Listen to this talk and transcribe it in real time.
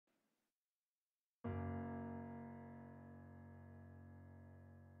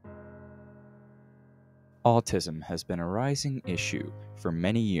Autism has been a rising issue for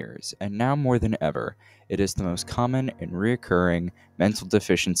many years, and now more than ever, it is the most common and recurring mental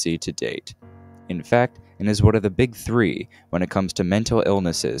deficiency to date. In fact, it is one of the big three when it comes to mental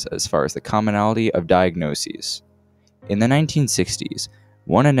illnesses as far as the commonality of diagnoses. In the 1960s,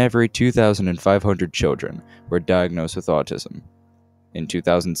 1 in every 2,500 children were diagnosed with autism. In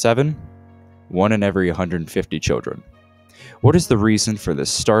 2007, 1 in every 150 children. What is the reason for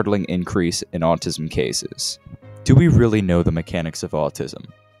this startling increase in autism cases? Do we really know the mechanics of autism?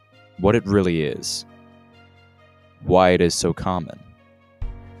 What it really is? Why it is so common?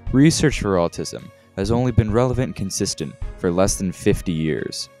 Research for autism has only been relevant and consistent for less than 50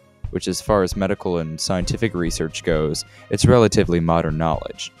 years, which as far as medical and scientific research goes, it's relatively modern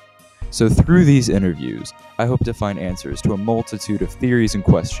knowledge. So through these interviews, I hope to find answers to a multitude of theories and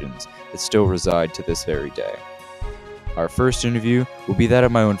questions that still reside to this very day. Our first interview will be that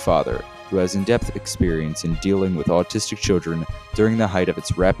of my own father, who has in-depth experience in dealing with autistic children during the height of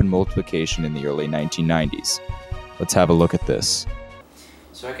its rapid multiplication in the early 1990s. Let's have a look at this.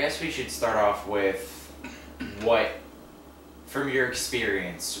 So I guess we should start off with what, from your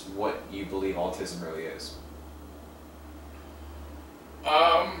experience, what you believe autism really is.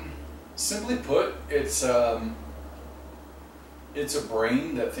 Simply put, it's a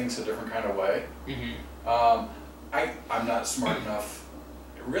brain that thinks a different kind of way. Mm-hmm. I'm not smart enough,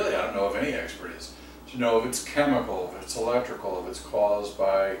 really I don't know if any expert is, to know if it's chemical, if it's electrical, if it's caused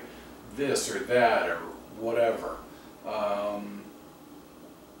by this or that or whatever.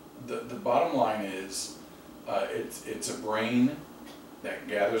 The bottom line is it's a brain that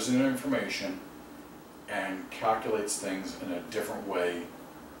gathers in information and calculates things in a different way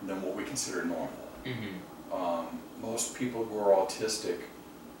than what we consider normal. Mm-hmm. Most people who are autistic,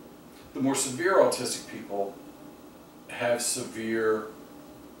 the more severe autistic people, have severe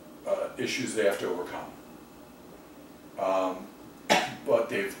issues they have to overcome. But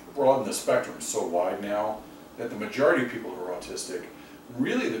they've broadened the spectrum so wide now that the majority of people who are autistic,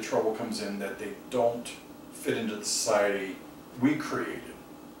 really the trouble comes in that they don't fit into the society we created.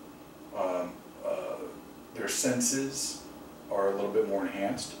 Their senses are a little bit more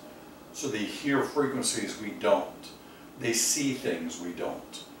enhanced, so they hear frequencies we don't. They see things we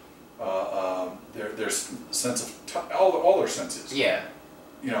don't. Their sense of all their senses. Yeah.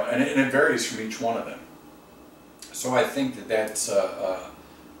 You know, and it varies from each one of them. So I think that's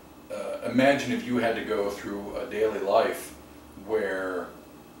imagine if you had to go through a daily life where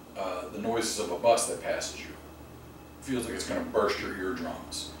the noises of a bus that passes you feels like it's going to burst your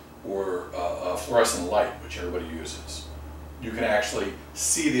eardrums, or a fluorescent light, which everybody uses. You can actually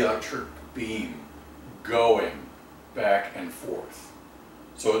see the electric beam going back and forth.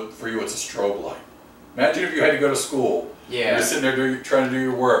 So for you, it's a strobe light. Imagine if you had to go to school. Yeah. And you're sitting there trying to do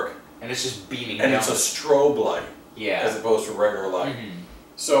your work, And it's just beaming and down. it's a strobe light, Yeah. as opposed to regular light. Mm-hmm.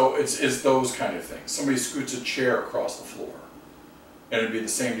 So it's those kind of things. Somebody scoots a chair across the floor, and it'd be the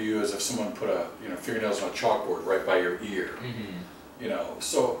same to you as if someone put fingernails on a chalkboard right by your ear. Mm-hmm. You know,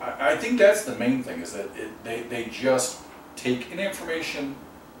 so I think that's the main thing, is that they just take in information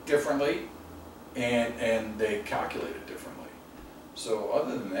differently, and they calculate it differently. So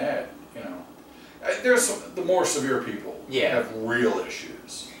other than that, you know, the more severe people have real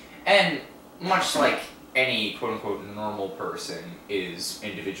issues. And much like any quote-unquote normal person is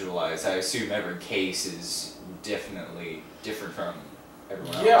individualized, I assume every case is definitely different from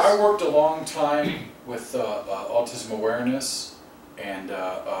everyone else. Yeah, I worked a long time with autism awareness, and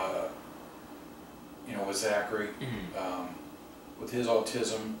with Zachary, with his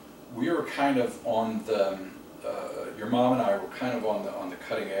autism, we were kind of on the. Your mom and I were kind of on the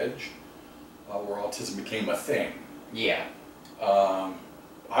cutting edge, where autism became a thing. Yeah.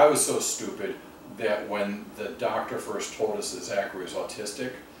 I was so stupid that when the doctor first told us that Zachary was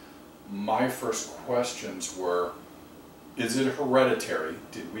autistic, my first questions were, is it hereditary?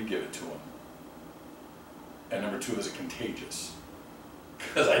 Did we give it to him? And number two, is it contagious?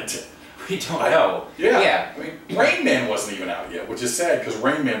 Because We don't know. Yeah. I mean, Rain Man wasn't even out yet, which is sad, because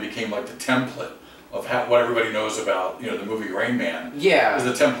Rain Man became like the template of what everybody knows about, the movie Rain Man. Yeah. Is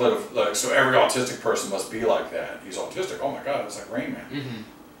the template of, like, so every autistic person must be like that. He's autistic, oh my God, it's like Rain Man. Mm-hmm.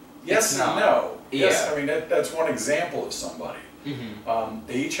 Yes and no. Yeah. Yes, I mean, that's one example of somebody. Mm-hmm.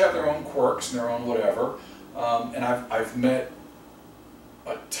 They each have their own quirks and their own whatever. And I've met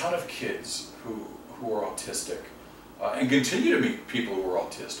a ton of kids who are autistic, and continue to meet people who are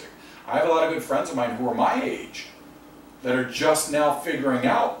autistic. I have a lot of good friends of mine who are my age that are just now figuring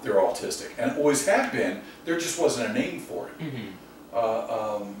out they're autistic, and always have been. There just wasn't a name for it.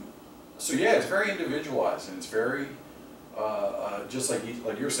 Mm-hmm. So yeah, it's very individualized, and it's very just like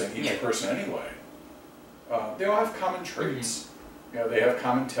you're saying, each person anyway. They all have common traits. You know, they have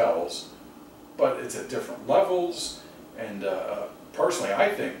common tells, but it's at different levels. And personally, I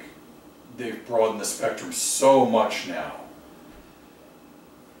think they've broadened the spectrum so much now.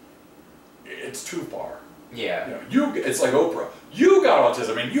 It's too far. Yeah. You know, it's like Oprah. You got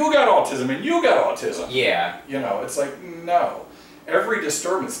autism, and you got autism, and you got autism. Yeah. You know, it's like, no. Every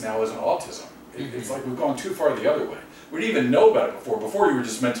disturbance now is an autism. It's like we've gone too far the other way. We didn't even know about it before. Before you were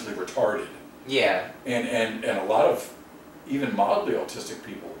just mentally retarded. Yeah. And a lot of even mildly autistic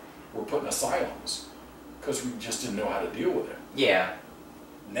people were put in asylums because we just didn't know how to deal with it. Yeah.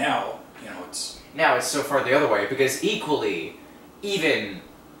 Now, you know, Now it's so far the other way, because equally, even...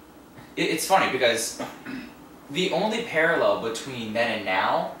 It's funny, because the only parallel between then and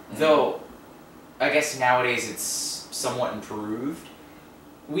now, though I guess nowadays it's somewhat improved,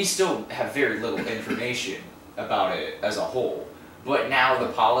 we still have very little information about it as a whole. But now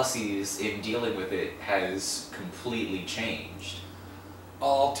the policies in dealing with it has completely changed.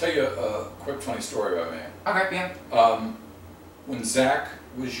 I'll tell you a quick funny story about me. Okay, yeah. When Zach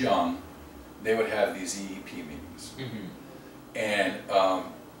was young, they would have these EEP meetings. And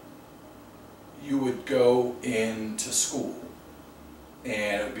you would go into school,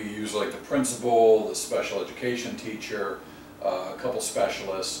 and it would be usually like the principal, the special education teacher, a couple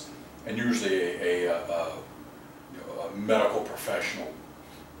specialists, and usually a medical professional,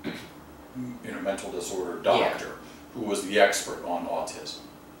 you know, mental disorder doctor who was the expert on autism.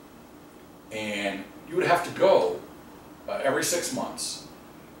 And you would have to go every 6 months.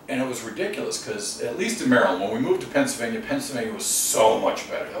 And it was ridiculous because, at least in Maryland, when we moved to Pennsylvania, Pennsylvania was so much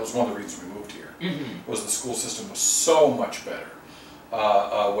better. That was one of the reasons we moved here. Was the school system was so much better,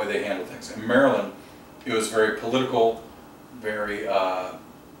 way they handled things. In Maryland, it was very political, very,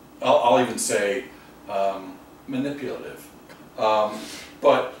 I'll even say, manipulative.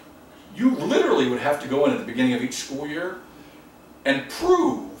 But you literally would have to go in at the beginning of each school year and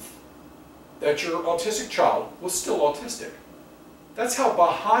prove that your autistic child was still autistic. That's how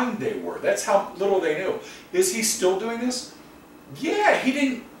behind they were. That's how little they knew. Is he still doing this? Yeah, he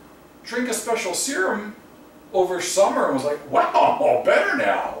didn't drink a special serum over summer and was like, wow, better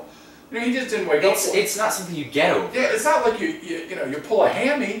now. You know, he just didn't wake up. It's not something you get over. Yeah, it's not like you know, you pull a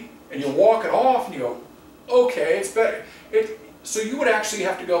hammy and you walk it off and you go, okay, it's better. So you would actually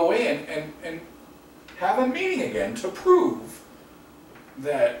have to go in and have a meeting again to prove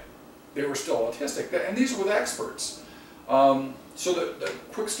that they were still autistic. And these were the experts. So the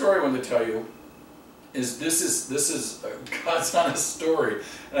quick story I wanted to tell you is this is God's honest story,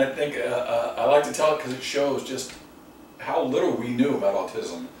 and I think I like to tell it because it shows just how little we knew about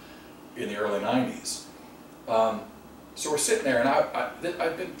autism in the early 90s. So we're sitting there, and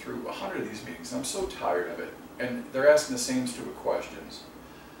I've been through 100 of these meetings, and I'm so tired of it. And they're asking the same stupid questions.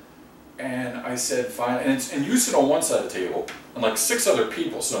 And I said, fine. And you sit on one side of the table, and like 6 other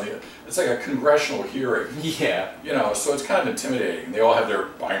people. So it's like a congressional hearing. Yeah. You know, so it's kind of intimidating. They all have their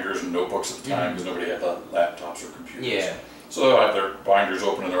binders and notebooks at the time because nobody had laptops or computers. Yeah. So they'll have their binders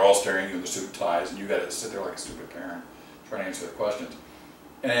open, and they're all staring at you in their suit and ties, and you got to sit there like a stupid parent trying to answer their questions.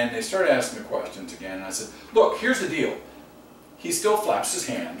 And they started asking the questions again, and I said, look, here's the deal. He still flaps his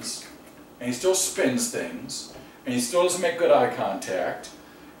hands, and he still spins things, and he still doesn't make good eye contact,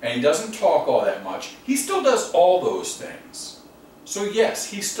 and he doesn't talk all that much. He still does all those things. So yes,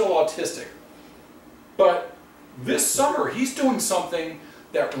 he's still autistic. But this summer, he's doing something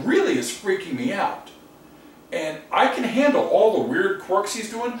that really is freaking me out. And I can handle all the weird quirks he's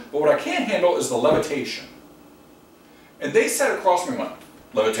doing, but what I can't handle is the levitation. And they sat across from me and went,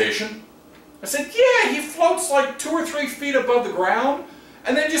 levitation? I said, yeah, he floats like 2 or 3 feet above the ground,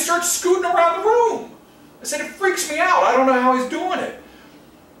 and then just starts scooting around the room. I said, it freaks me out. I don't know how he's doing it.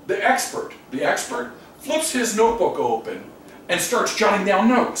 The expert flips his notebook open and starts jotting down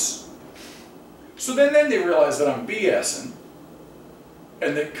notes. So then they realize that I'm BSing,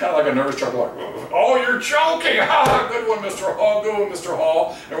 and they kind of like a nervous chuckle, like, oh, you're joking, ha ha, good one, Mr. Hall, good one, Mr.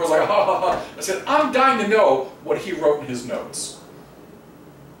 Hall. And everyone's like, ha ha ha. I said, I'm dying to know what he wrote in his notes.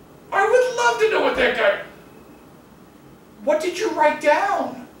 I would love to know what that guy, what did you write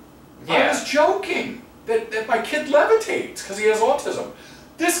down? Yeah. I was joking that my kid levitates because he has autism.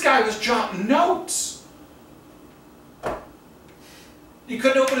 This guy was jotting notes. He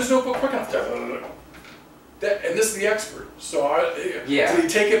couldn't open his notebook quick enough. And this is the expert. So did he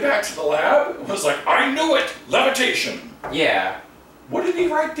take it back to the lab? It was like, I knew it! Levitation! Yeah. What did he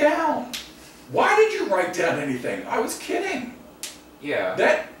write down? Why did you write down anything? I was kidding.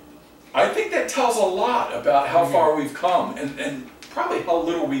 Yeah. I think that tells a lot about how far we've come and probably how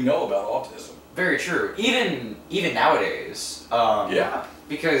little we know about autism. Very true. Even nowadays. Yeah.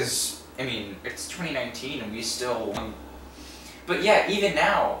 Because I mean, it's 2019 and we still... But yeah, even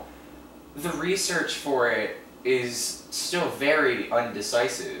now, the research for it is still very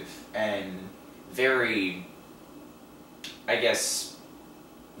undecisive and very, I guess,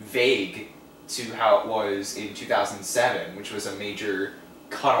 vague to how it was in 2007, which was a major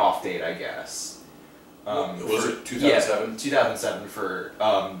cutoff date, I guess. Was it 2007? Yeah, 2007 for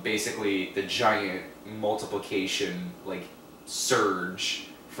basically the giant multiplication, like, surge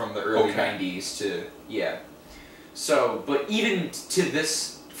from the early 90s to, yeah. So, but even to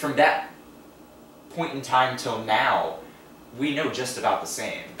this, from that point in time till now, we know just about the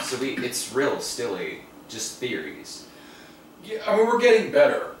same. So it's real stilly, just theories. Yeah, I mean, we're getting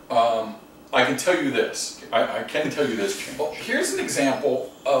better. I can tell you this. I can tell you this. Well, here's an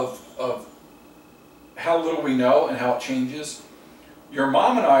example of how little we know and how it changes. Your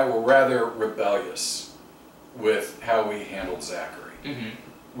mom and I were rather rebellious with how we handled Zachary.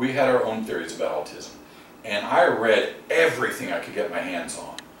 Mm-hmm. We had our own theories about autism. And I read everything I could get my hands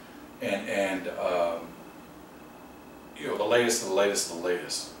on. And you know, the latest of the latest of the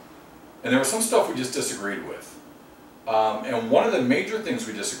latest. And there was some stuff we just disagreed with. And one of the major things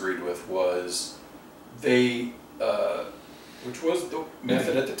we disagreed with was they, which was the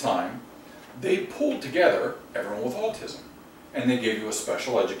method at the time, they pulled together everyone with autism. And they gave you a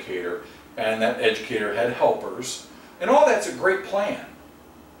special educator, and that educator had helpers. And all that's a great plan.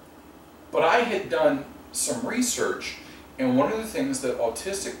 But I had done some research, and one of the things that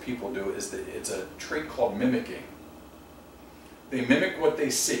autistic people do is that it's a trait called mimicking. They mimic what they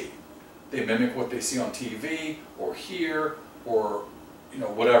see. They mimic what they see on TV or hear or, you know,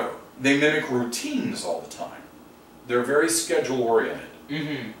 whatever. They mimic routines all the time. They're very schedule oriented.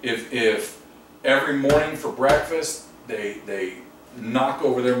 Mm-hmm. If every morning for breakfast they knock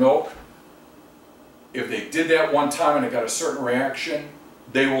over their milk, if they did that one time and it got a certain reaction,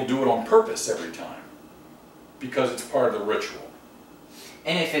 they will do it on purpose every time because it's part of the ritual.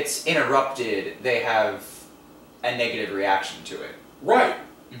 And if it's interrupted, they have a negative reaction to it. Right.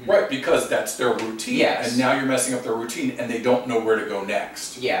 Mm-hmm. Right, because that's their routine, yes. And now you're messing up their routine, and they don't know where to go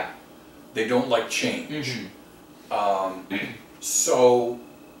next. Yeah. They don't like change. Mm-hmm. So,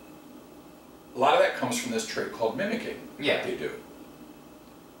 a lot of that comes from this trait called mimicking Yeah. that they do.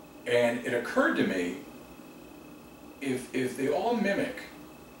 And it occurred to me, if they all mimic,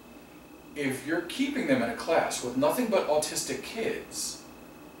 if you're keeping them in a class with nothing but autistic kids,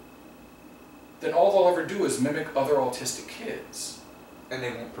 then all they'll ever do is mimic other autistic kids. And they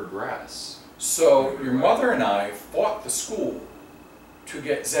won't progress. So your mother and I fought the school to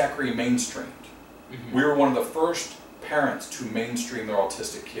get Zachary mainstreamed. Mm-hmm. We were one of the first parents to mainstream their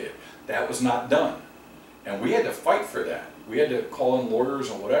autistic kid. That was not done. And we had to fight for that. We had to call in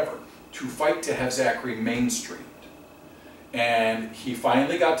lawyers and whatever to fight to have Zachary mainstreamed. And he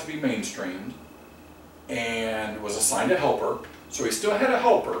finally got to be mainstreamed and was assigned a helper. So he still had a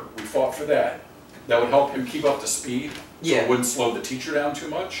helper. We fought for that. That would help him keep up to speed, so it wouldn't slow the teacher down too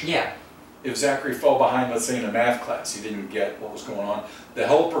much. Yeah. If Zachary fell behind, let's say in a math class, he didn't get what was going on, the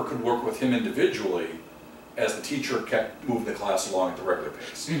helper could work with him individually as the teacher kept moving the class along at the regular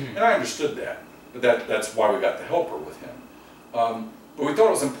pace. Mm-hmm. And I understood that, but that's why we got the helper with him. But we thought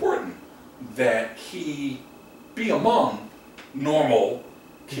it was important that he be among normal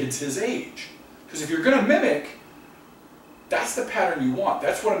kids his age. Because if you're going to mimic, that's the pattern you want.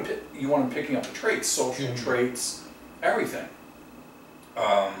 That's what you want him picking up the traits, social traits, everything.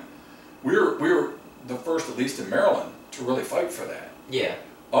 We were the first, at least in Maryland, to really fight for that. Yeah.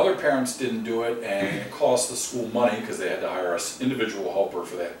 Other parents didn't do it, and it cost the school money because they had to hire an individual helper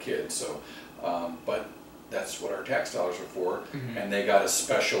for that kid. So, but that's what our tax dollars are for, Mm-hmm. and they got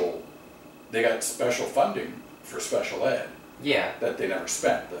special funding for special ed. Yeah. That they never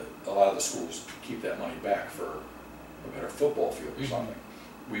spent. A lot of the schools keep that money back for a better football field or something.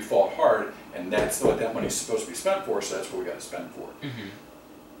 We fought hard, and that's what that money's supposed to be spent for, so that's what we got to spend for.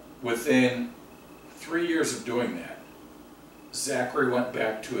 Within 3 years of doing that, Zachary went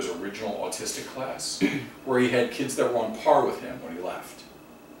back to his original autistic class, where he had kids that were on par with him when he left.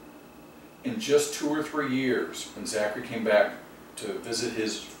 In just 2 or 3 years, when Zachary came back to visit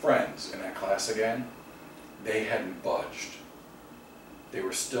his friends in that class again, they hadn't budged. They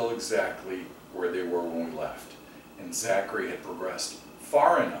were still exactly where they were when we left. And Zachary had progressed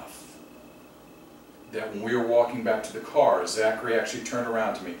far enough that when we were walking back to the car, Zachary actually turned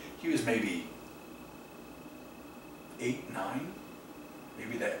around to me. He was maybe 8, 9,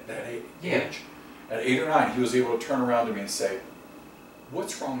 maybe that age. Yeah. At 8 or 9, he was able to turn around to me and say,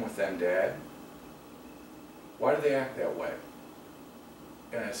 "What's wrong with them, Dad? Why do they act that way?"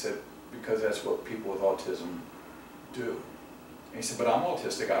 And I said, "Because that's what people with autism do." And he said, but I'm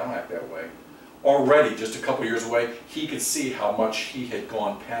autistic, I don't act that way. Already, just a couple years away, he could see how much he had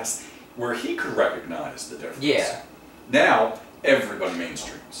gone past where he could recognize the difference. Yeah. Now, everybody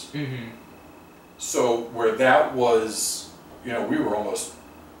mainstreams. Mm-hmm. So where that was, you know, we were almost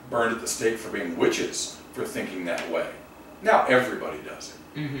burned at the stake for being witches for thinking that way. Now everybody does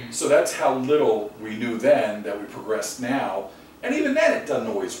it. Mm-hmm. So that's how little we knew then that we progressed now. And even then it doesn't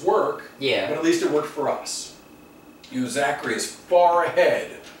always work. Yeah. But at least it worked for us. You know, Zachary is far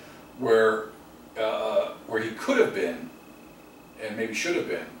ahead where he could have been and maybe should have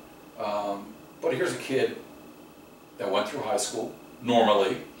been. But here's a kid that went through high school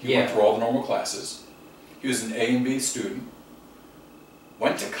normally. He went through all the normal classes. He was an A and B student.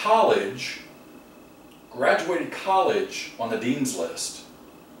 Went to college, graduated college on the dean's list.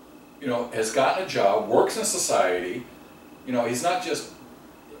 You know, has gotten a job, works in society. You know, he's not just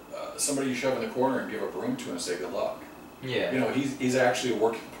somebody you shove in the corner and give a broom to and say good luck. Yeah. You know, he's actually a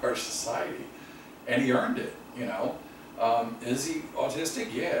working part of society, and he earned it. You know, is he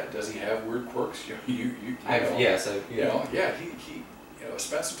autistic? Yeah. Does he have weird quirks? You know, Yes. you know, yeah. He you know,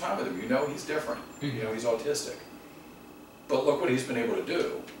 spend some time with him. You know, he's different. Mm-hmm. You know, he's autistic. But look what he's been able to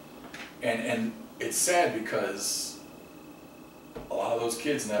do, and it's sad because a lot of those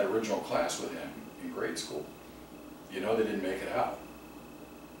kids in that original class with him in grade school, you know, they didn't make it out.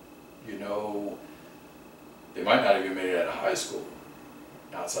 You know, they might not even made it out of high school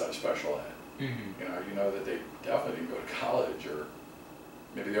outside of special ed. Mm-hmm. You know that they definitely didn't go to college, or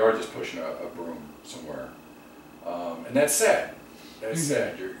maybe they are just pushing a broom somewhere. And that's sad. That's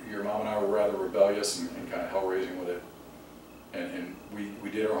sad. Your mom and I were rather rebellious and kind of hell-raising with it. And we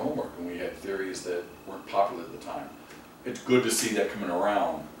did our homework, and we had theories that weren't popular at the time. It's good to see that coming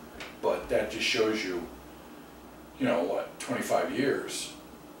around, but that just shows you, you know, what, 25 years,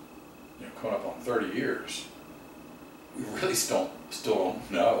 you know, coming up on 30 years, we really still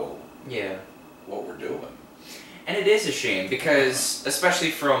don't know what we're doing. And it is a shame because,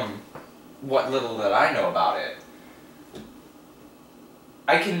 especially from what little that I know about it,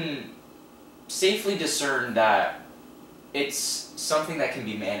 I can safely discern that it's something that can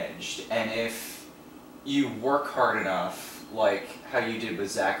be managed, and if you work hard enough, like how you did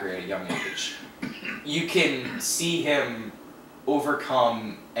with Zachary at a young age, you can see him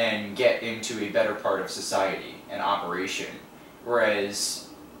overcome and get into a better part of society and operation, whereas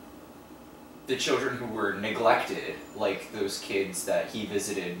the children who were neglected, like those kids that he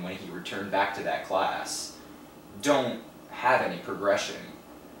visited when he returned back to that class, don't have any progression.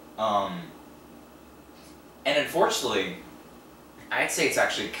 And unfortunately, I'd say it's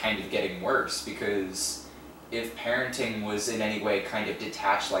actually kind of getting worse, because if parenting was in any way kind of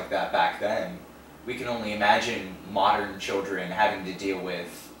detached like that back then, we can only imagine modern children having to deal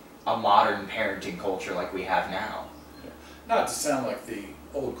with a modern parenting culture like we have now. Not to sound like the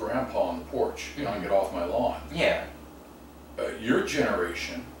old grandpa on the porch, you know, get off my lawn. Yeah. Your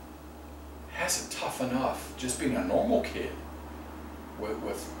generation has it tough enough just being a normal kid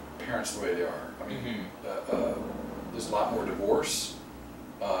with parents the way they are. I mean, there's a lot more divorce.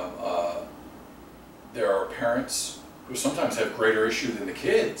 There are parents who sometimes have greater issue than the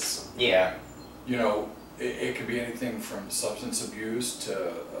kids. Yeah. You know, it could be anything from substance abuse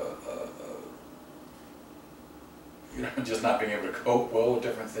to you know, just not being able to cope well with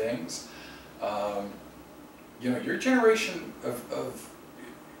different things. You know, your generation of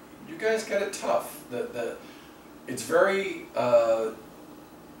you guys got it tough. It's very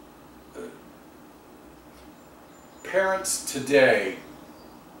parents today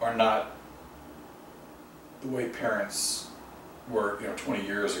are not the way parents were, you know, 20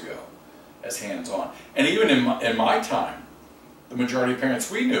 years ago, as hands-on. And even in my time, the majority of parents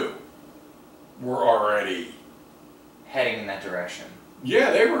we knew were already Heading in that direction.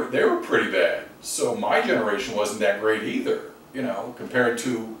 yeah, they were pretty bad. So my generation wasn't that great either, you know, compared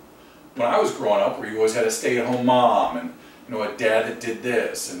to when I was growing up, where you always had a stay-at-home mom and, you know, a dad that did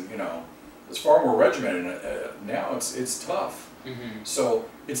this, and, you know, it's far more regimented. Now it's tough. So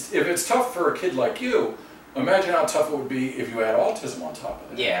if it's tough for a kid like you, imagine how tough it would be if you had autism on top of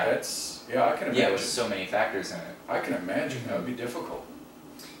that. Yeah. I can imagine. Yeah, with so many factors in it. I can imagine that would be difficult.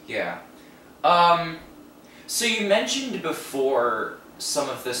 Yeah. So you mentioned before some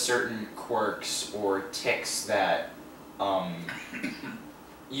of the certain quirks or tics that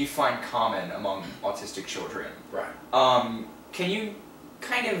you find common among autistic children. Right. Can you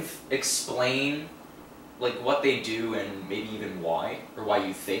kind of explain like what they do and maybe even why, or why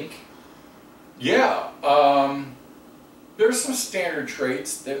you think? Yeah. There's some standard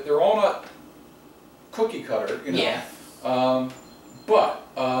traits. They're all not cookie cutter, you know. Yeah. But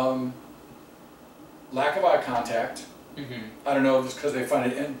lack of eye contact, I don't know, just because they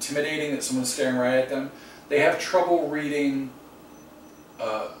find it intimidating that someone's staring right at them. They have trouble reading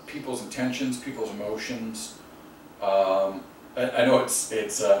people's intentions, people's emotions. I know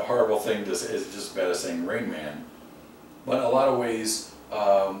it's a horrible thing, it's just as bad as saying Rain Man, but in a lot of ways,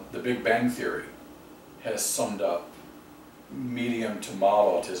 The Big Bang Theory has summed up medium to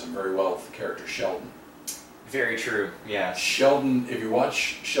mild autism very well with the character Sheldon. Very true, yeah. Sheldon, if you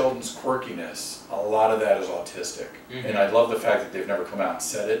watch Sheldon's quirkiness, a lot of that is autistic. And I love the fact that they've never come out and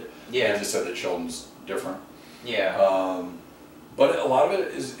said it. Yeah. They just said that Sheldon's different. Yeah. But a lot of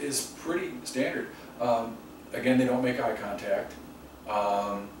it is pretty standard. Again, they don't make eye contact.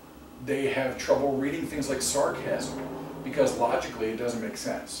 They have trouble reading things like sarcasm because logically it doesn't make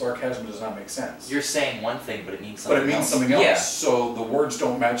sense. Sarcasm does not make sense. You're saying one thing, but it means something else. But it means something else. Yeah. So the words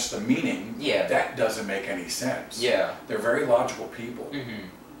don't match the meaning. Yeah. That doesn't make any sense. Yeah. They're very logical people.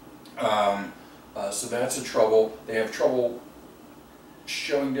 So that's a trouble. They have trouble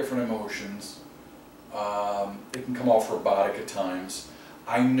showing different emotions. They can come off robotic at times.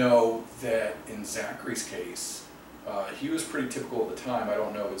 I know that in Zachary's case, he was pretty typical at the time. I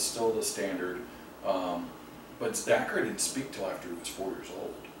don't know if it's still the standard. But Zachary didn't speak till after he was 4 years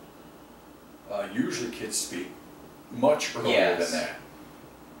old. Usually kids speak much earlier than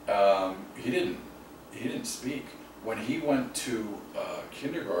that. He didn't speak. When he went to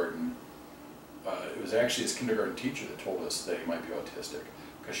kindergarten, it was actually his kindergarten teacher that told us that he might be autistic,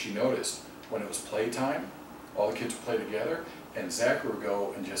 because she noticed when it was playtime, all the kids would play together, and Zachary would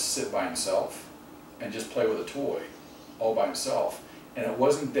go and just sit by himself and just play with a toy all by himself. And it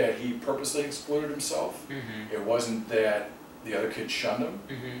wasn't that he purposely excluded himself. It wasn't that the other kids shunned him.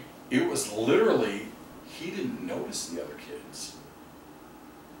 It was literally, he didn't notice the other kids.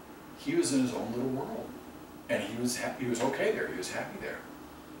 He was in his own little world. And he was happy, he was okay there, he was happy there.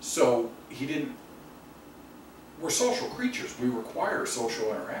 So he didn't, we're social creatures, we require social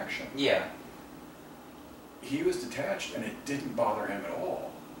interaction. Yeah. He was detached and it didn't bother him at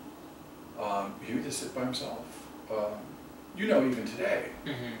all. He would just sit by himself. You know, even today,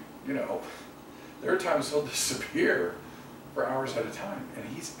 you know, there are times he'll disappear for hours at a time, and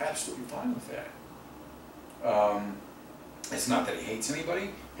he's absolutely fine with that. It's not that he hates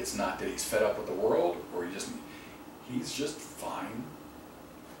anybody, it's not that he's fed up with the world, or he's just fine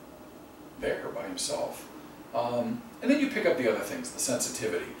there by himself. And then you pick up the other things, the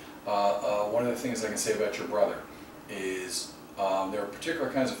sensitivity. One of the things I can say about your brother is there were particular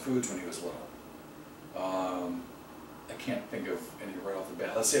kinds of foods when he was little. I can't think of any right off the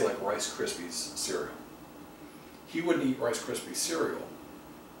bat. Let's say like Rice Krispies cereal. He wouldn't eat Rice Krispies cereal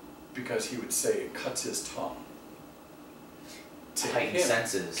because he would say it cuts his tongue. Heightened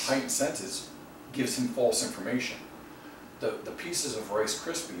senses. Heightened senses gives him false information. The pieces of Rice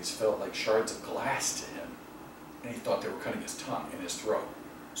Krispies felt like shards of glass to him, and he thought they were cutting his tongue in his throat,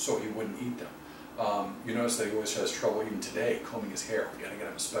 so he wouldn't eat them. You notice that he always has trouble, even today, combing his hair. We got to get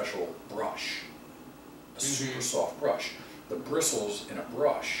him a special brush. A super soft brush. The bristles in a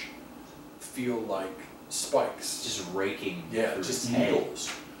brush feel like spikes. Just raking. Yeah, through just his head.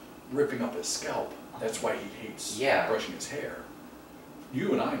 needles ripping up his scalp. That's why he hates brushing his hair.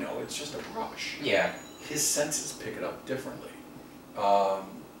 You and I know it's just a brush. Yeah. His senses pick it up differently.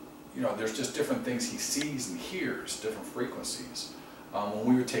 You know, there's just different things he sees and hears, different frequencies. When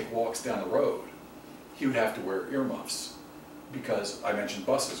we would take walks down the road, he would have to wear earmuffs because I mentioned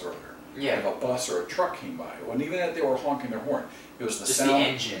buses earlier. Yeah. If a bus or a truck came by, it wasn't even that they were honking their horn. It was the just sound, the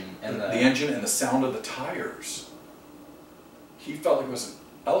engine and the engine and the sound of the tires. He felt like it was an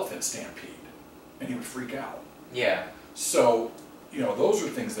elephant stampede, and he would freak out. Yeah. So, you know, those are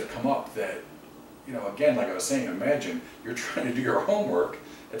things that come up that, you know, again, like I was saying, imagine you're trying to do your homework.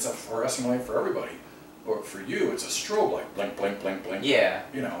 It's a fluorescent light for everybody, but for you, it's a strobe light, blink, blink, blink, blink. Yeah.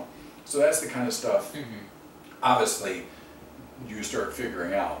 You know, so that's the kind of stuff. Obviously, you start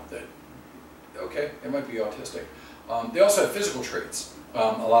figuring out that, okay, it might be autistic. They also have physical traits. A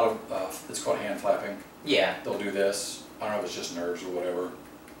lot of, it's called hand flapping. Yeah. They'll do this. I don't know if it's just nerves or whatever.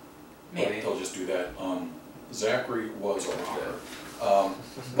 Maybe. But they'll just do that. Zachary was a rocker.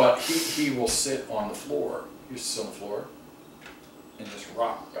 But he will sit on the floor. He used to sit on the floor and just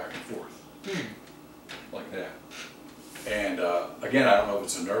rock back and forth. Like that. And again, I don't know if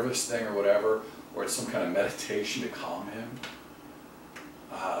it's a nervous thing or whatever, or it's some kind of meditation to calm him.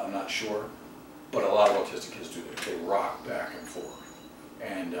 I'm not sure. But a lot of autistic kids do that. They rock back and forth.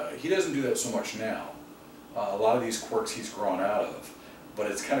 And he doesn't do that so much now. A lot of these quirks he's grown out of. But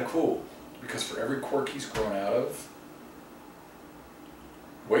it's kind of cool, because for every quirk he's grown out of,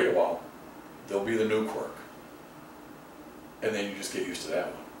 wait a while, there'll be the new quirk. And then you just get used to that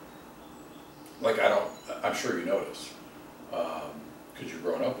one. Like I'm sure you notice. because you're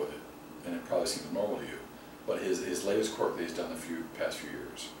growing up with it, and it probably seems normal to you. But his latest quirk that he's done the past few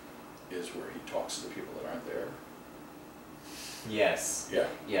years is where he talks to the people that aren't there. Yes. Yeah.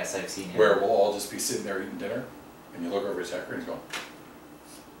 Yes, I've seen him. Where we'll all just be sitting there eating dinner, and you look over his hecker and he's going,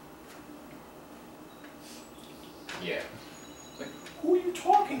 yeah. like, who are you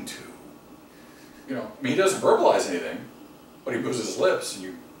talking to? You know, I mean, he doesn't verbalize anything, but he moves his lips, and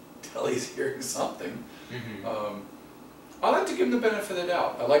you tell he's hearing something. Mm-hmm. I like to give him the benefit of the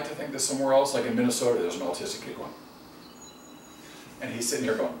doubt. I like to think that somewhere else, like in Minnesota, there's an autistic kid going, and he's sitting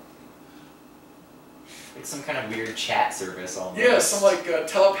here going, It's some kind of weird chat service almost. yeah, some like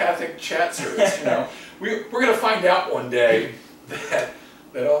telepathic chat service. You know, we're gonna find out one day that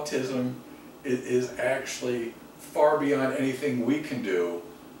autism is actually far beyond anything we can do,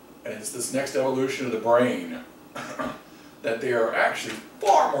 and it's this next evolution of the brain that they are actually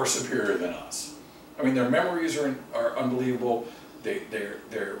far more superior than us. I mean, their memories are unbelievable.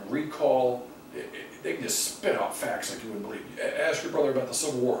 Their recall, they can just spit out facts like you wouldn't believe. Ask your brother about the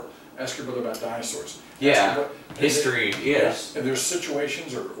Civil War. Ask your brother about dinosaurs. Yeah, history, yes. And there's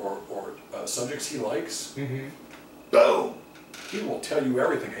situations or subjects he likes, Mm-hmm. boom! He will tell you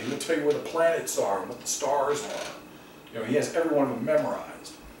everything. He will tell you where the planets are and what the stars are. You know, he has every one of them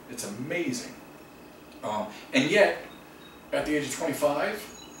memorized. It's amazing. And yet, at the age of 25,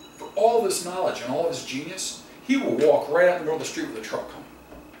 for all this knowledge and all this genius, he will walk right out in the middle of the street with a truck coming.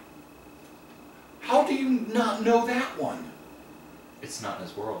 How do you not know that one? It's not in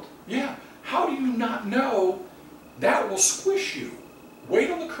his world. Yeah. How do you not know that will squish you? Wait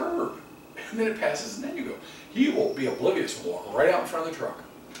on the curb. And then it passes and then you go. He will be oblivious and walk right out in front of the truck.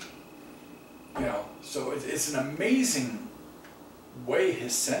 You know, so it's an amazing way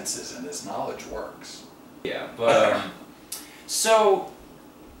his senses and his knowledge works. Yeah, but so,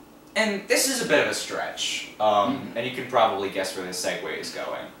 and this is a bit of a stretch, and you can probably guess where this segue is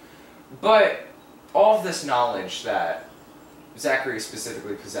going. But all of this knowledge that Zachary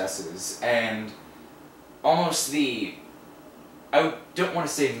specifically possesses, and almost the, I don't want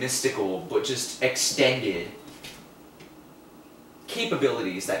to say mystical, but just extended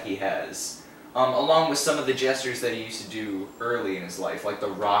capabilities that he has, along with some of the gestures that he used to do early in his life, like the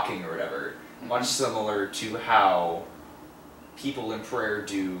rocking or whatever, much similar to how people in prayer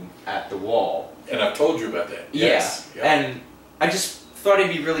do at the wall. And I've told you about that. Yes. Yeah, and I just thought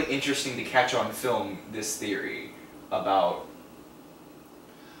it'd be really interesting to catch on film this theory about...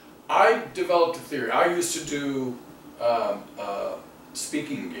 I developed a theory. I used to do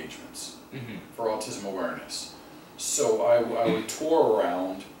speaking engagements for autism awareness. So I would tour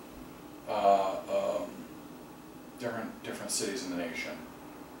around different cities in the nation,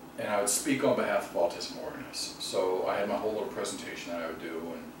 and I would speak on behalf of autism awareness. So I had my whole little presentation that I would do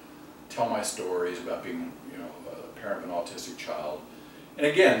and tell my stories about being, you know, a parent of an autistic child. And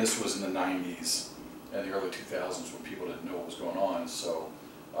again, this was in the 90s and the early 2000s when people didn't know what was going on. So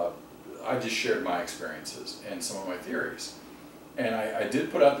I just shared my experiences and some of my theories. And I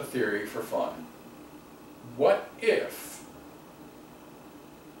did put out the theory for fun. What if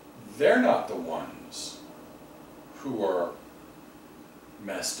they're not the ones who are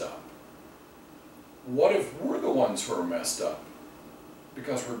messed up? What if we're the ones who are messed up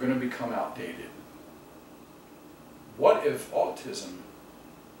because we're going to become outdated? What if autism,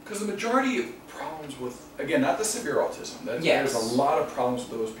 because the majority of problems with, again, not the severe autism, Yes. there's a lot of problems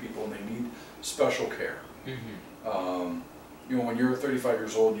with those people and they need special care. You know, when you're 35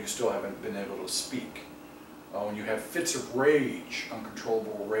 years old, you still haven't been able to speak. When you have fits of rage,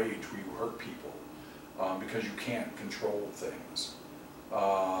 uncontrollable rage, where you hurt people because you can't control things.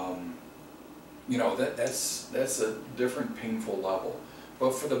 You know, that's a different painful level.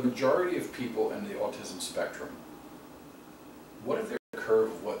 But for the majority of people in the autism spectrum, what if they're the curve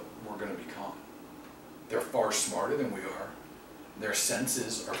of what we're going to become? They're far smarter than we are. Their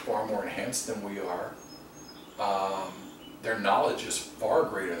senses are far more enhanced than we are. Their knowledge is far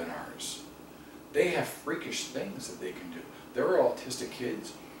greater than ours. They have freakish things that they can do. There are autistic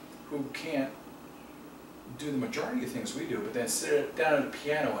kids who can't do the majority of things we do, but then sit down at a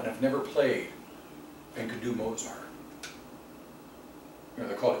piano and have never played and could do Mozart. You know,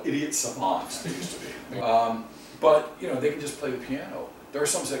 they're called idiot savants, they used to be. But, you know, they can just play the piano. There are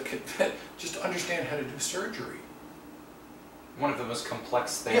some that just understand how to do surgery. One of the most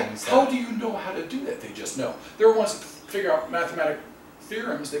complex things. Yeah, how do you know how to do that? They just know. There are ones that figure out mathematical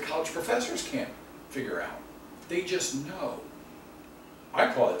theorems that college professors can't figure out. They just know.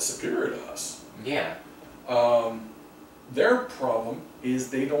 I call it superior to us. Yeah. Their problem is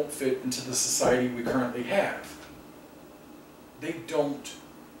they don't fit into the society we currently have. They don't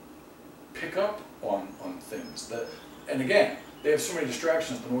pick up on things. and again, they have so many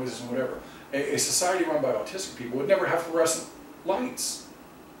distractions, the noises and whatever. A society run by autistic people would never have fluorescent lights.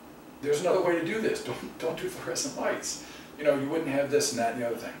 There's another way to do this. Don't do fluorescent lights. You know, you wouldn't have this and that and the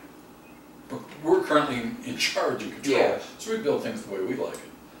other thing. But we're currently in charge and control, Yeah. so we build things the way we like it.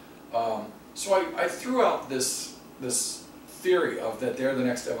 So I threw out this theory of that they're the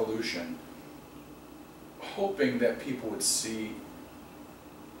next evolution, hoping that people would see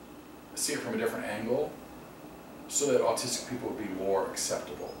it from a different angle, so that autistic people would be more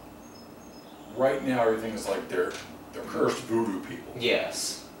acceptable. Right now, everything is like they're cursed voodoo people.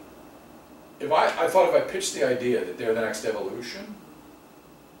 Yes. I thought if I pitched the idea that they're the next evolution,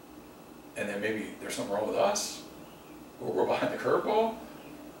 and then maybe there's something wrong with us, or we're behind the curveball,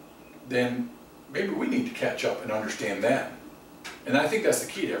 then maybe we need to catch up and understand them. And I think that's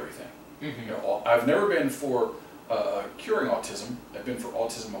the key to everything. Mm-hmm. You know, I've never been for curing autism. I've been for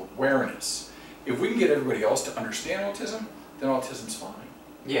autism awareness. If we can get everybody else to understand autism, then autism's fine.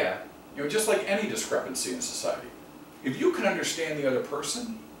 Yeah. You know, just like any discrepancy in society. If you can understand the other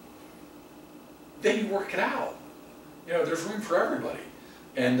person, then you work it out. You know, there's room for everybody.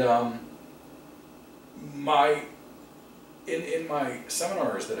 And in my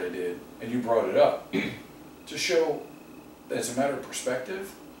seminars that I did, and you brought it up, to show that it's a matter of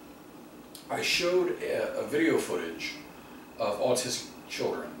perspective, I showed a video footage of autistic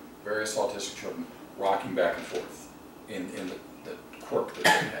children, various autistic children, rocking back and forth in the quirk that they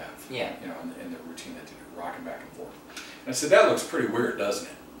have. Yeah. You know, in the routine that they do, rocking back and forth. And I said, that looks pretty weird, doesn't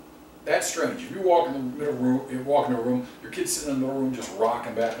it? That's strange. If you walk in the middle room, you walk in a room, your kid's sitting in the middle room just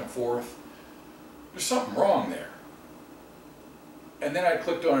rocking back and forth, there's something wrong there. And then I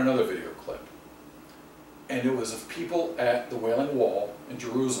clicked on another video clip, and it was of people at the Wailing Wall in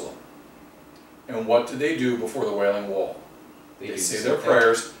Jerusalem. And what did they do before the Wailing Wall? They say their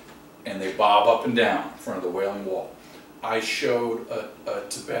prayers, and they bob up and down in front of the Wailing Wall. I showed a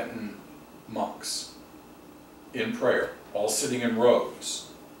Tibetan monks in prayer, all sitting in rows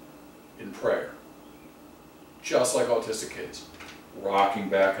in prayer, just like autistic kids, rocking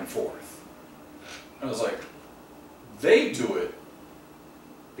back and forth. And I was like, they do it.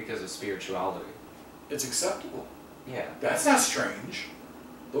 Because of spirituality. It's acceptable. Yeah. That's not strange.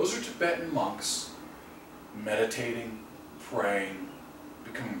 Those are Tibetan monks meditating, praying,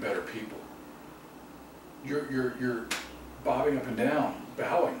 becoming better people. You're bobbing up and down,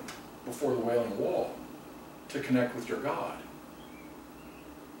 bowing before the Wailing Wall to connect with your God,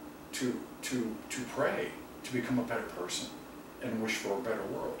 to pray, to become a better person, and wish for a better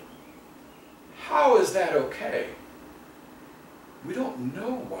world. How is that okay? We don't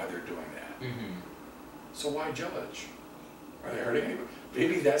know why they're doing that. Mm-hmm. So why judge? Are they hurting anybody?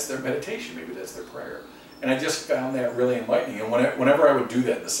 Maybe that's their meditation, maybe that's their prayer. And I just found that really enlightening. And whenever I would do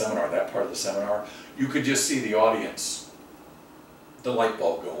that in the seminar, that part of the seminar, you could just see the audience, the light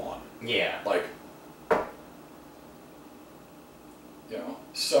bulb go on. Yeah. Like, you know.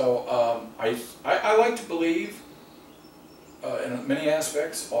 So I like to believe, in many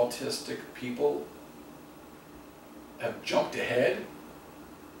aspects, autistic people have jumped ahead.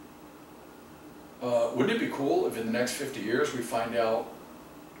 Wouldn't it be cool if in the next 50 years we find out,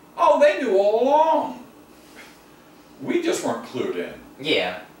 oh, they knew all along. We just weren't clued in.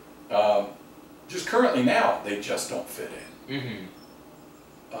 Yeah. Just currently now, they just don't fit in.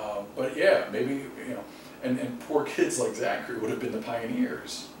 Mm-hmm. But yeah, maybe, you know, and poor kids like Zachary would have been the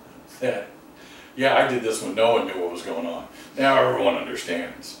pioneers. That, yeah, I did this when no one knew what was going on. Now everyone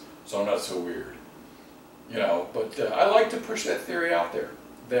understands, so I'm not so weird. You know, but I like to push that theory out there.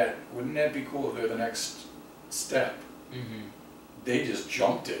 That, wouldn't that be cool if they're the next step? Mm-hmm. They just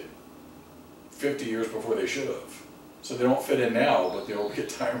jumped it 50 years before they should have. So they don't fit in now, but there will be a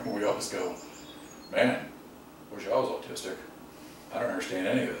time when we always go, man, wish I was autistic. I don't understand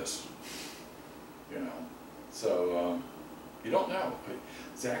any of this. You know, so you don't know. But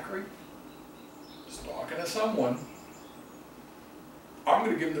Zachary is talking to someone. I'm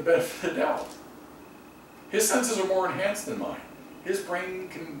going to give him the benefit of the doubt. His senses are more enhanced than mine. His brain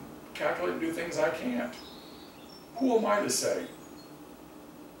can calculate and do things I can't. Who am I to say,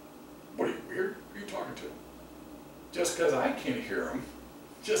 what are you, weird? Who are you talking to? Just because I can't hear him,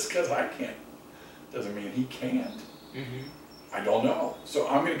 just because I can't, doesn't mean he can't. Mm-hmm. I don't know. So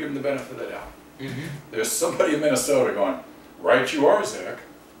I'm going to give him the benefit of the doubt. Mm-hmm. There's somebody in Minnesota going, right you are, Zach.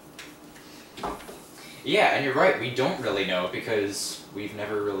 Yeah, and you're right, we don't really know because we've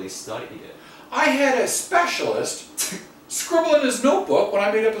never really studied it. I had a specialist scribble in his notebook when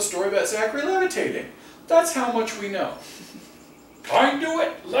I made up a story about Zachary levitating. That's how much we know. I do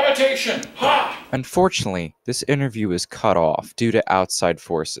it! Levitation! Ha! Unfortunately, this interview was cut off due to outside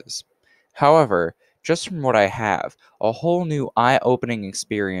forces. However, Just from what I have, a whole new eye-opening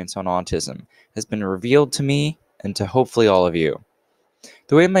experience on autism has been revealed to me and to hopefully all of you.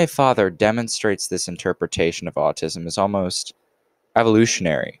 The way my father demonstrates this interpretation of autism is almost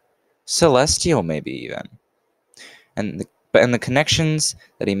evolutionary, celestial maybe even. And the connections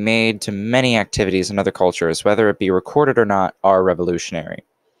that he made to many activities in other cultures, whether it be recorded or not, are revolutionary.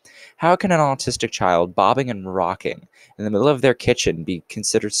 How can an autistic child bobbing and rocking in the middle of their kitchen be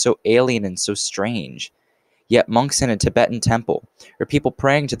considered so alien and so strange? Yet monks in a Tibetan temple, or people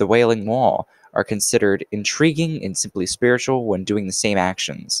praying to the Wailing Wall, are considered intriguing and simply spiritual when doing the same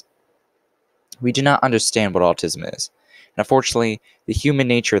actions. We do not understand what autism is. And unfortunately, the human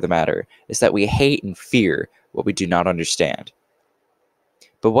nature of the matter is that we hate and fear what we do not understand.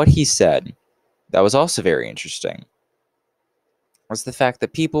 But what he said, that was also very interesting, was the fact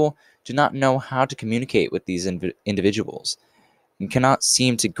that people do not know how to communicate with these individuals and cannot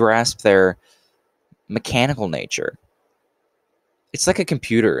seem to grasp their mechanical nature. It's like a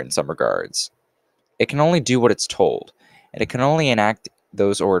computer in some regards. It can only do what it's told, and it can only enact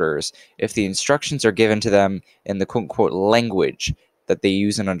those orders if the instructions are given to them in the quote-unquote language that they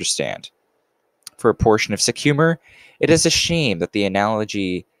use and understand. For a portion of sick humor, it is a shame that the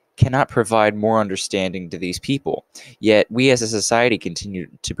analogy cannot provide more understanding to these people, yet we as a society continue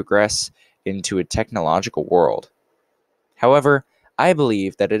to progress into a technological world. However, I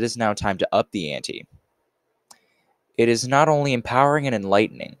believe that it is now time to up the ante. It is not only empowering and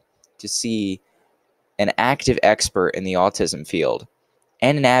enlightening to see an active expert in the autism field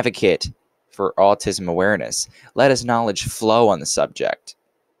and an advocate for autism awareness let his knowledge flow on the subject,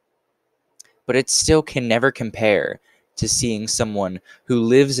 but it still can never compare to seeing someone who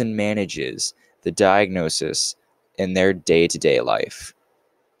lives and manages the diagnosis in their day-to-day life.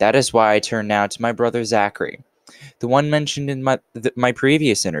 That is why I turn now to my brother Zachary, the one mentioned in my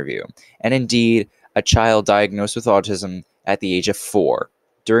previous interview, and indeed a child diagnosed with autism at the age of 4,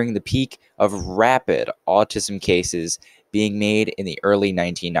 during the peak of rapid autism cases being made in the early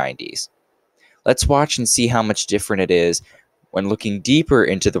 1990s. Let's watch and see how much different it is when looking deeper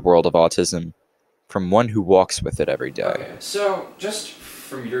into the world of autism from one who walks with it every day. Okay, so just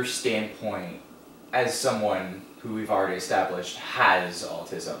from your standpoint, as someone who we've already established has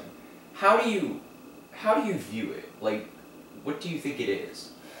autism, how do you view it? Like, what do you think it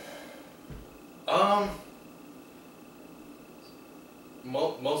is?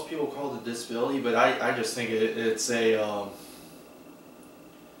 Most people call it a disability, but I just think it's a,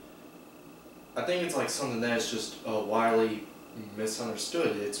 I think it's like something that's just widely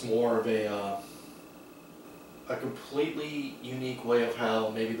misunderstood. It's more of a completely unique way of how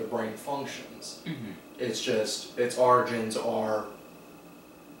maybe the brain functions. Mm-hmm. It's just, its origins are,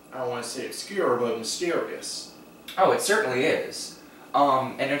 I don't want to say obscure, but mysterious. Oh, it certainly is.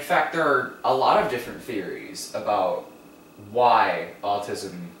 And in fact, there are a lot of different theories about why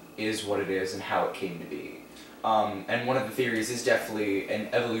autism is what it is and how it came to be. And one of the theories is definitely an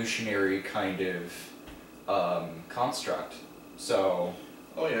evolutionary kind of construct. So...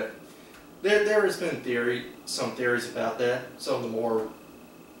 Oh yeah. There has been some theories about that. Some of the more,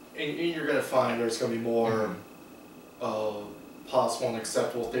 and you're going to find there's going to be more possible and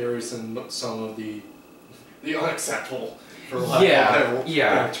acceptable theories than some of the unacceptable, for lack of a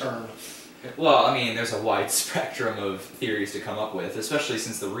better term. Well, I mean, there's a wide spectrum of theories to come up with, especially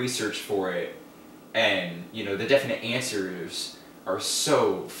since the research for it and, you know, the definite answers are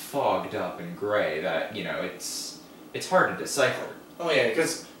so fogged up and gray that, you know, it's hard to decipher. Oh yeah,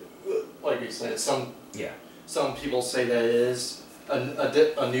 because, like you said, some people say that it is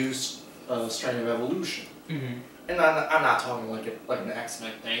a new strain of evolution. Mm-hmm. And I'm not talking like an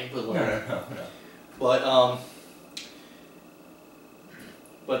X-Men thing, but like... No. But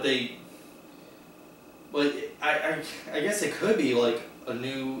I guess it could be like a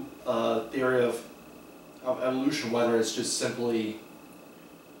new theory of evolution, whether it's just simply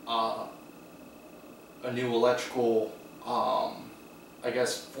a new electrical, I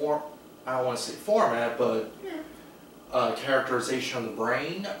guess I don't want to say format, but characterization of the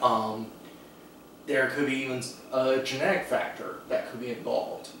brain. There could be even a genetic factor that could be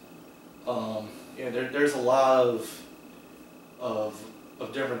involved. There's a lot of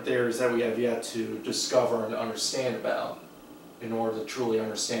different theories that we have yet to discover and understand about in order to truly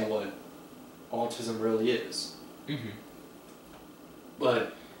understand what autism really is. Mm-hmm.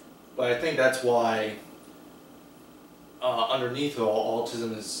 But I think that's why underneath it all,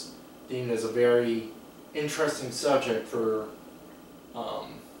 autism is deemed as a very interesting subject for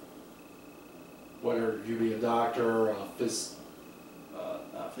whether you be a doctor or a physicist.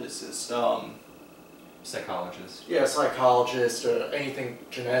 psychologist. Yeah, psychologist, or anything,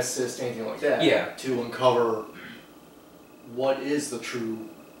 geneticist, anything like that. Yeah. To uncover what is the true,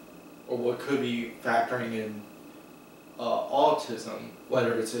 or what could be factoring in autism,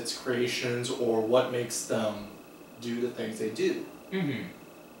 whether it's its creations or what makes them do the things they do. Mm-hmm.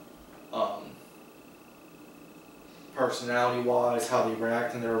 Personality-wise, how they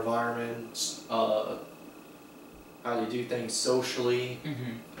react in their environment, how they do things socially,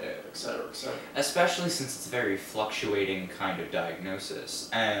 etc., etc. Especially since it's a very fluctuating kind of diagnosis.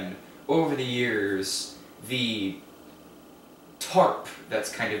 And over the years, the tarp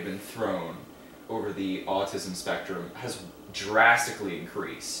that's kind of been thrown over the autism spectrum has drastically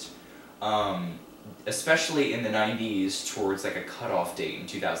increased. Especially in the 90s towards like a cutoff date in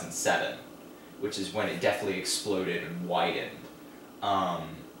 2007, which is when it definitely exploded and widened.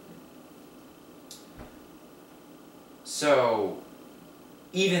 So,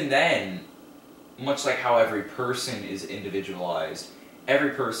 even then, much like how every person is individualized,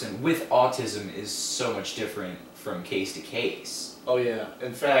 every person with autism is so much different from case to case. Oh yeah.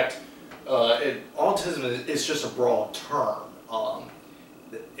 In fact, autism is just a broad term.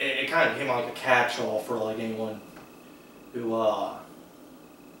 It kind of became like a catch-all for like anyone who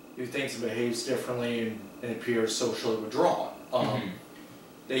thinks and behaves differently and appears socially withdrawn.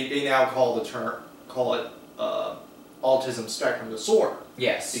 They now call it autism spectrum disorder.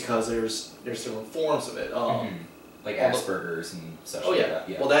 Yes. Because there's different forms of it. Like Asperger's and such like that.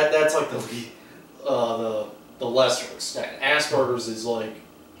 Yeah. Well, that's like the lesser extent. Asperger's is like,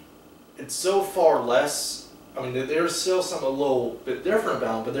 it's so far less. I mean, there's still something a little bit different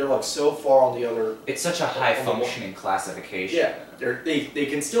about them, but they're like so far on the other. It's such a high functioning classification. Yeah, they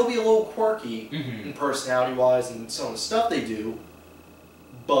can still be a little quirky in personality wise and some of the stuff they do,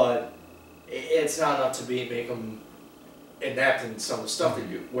 but it's not enough to make them inept in some of the stuff they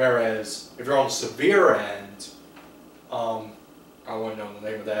do. Whereas if you're on the severe end, I wouldn't know the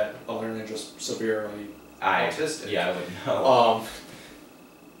name of that other than just severely autistic. Yeah, I wouldn't know.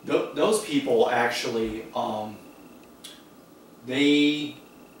 Those people actually, they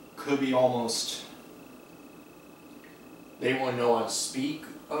could be almost, they wouldn't know how to speak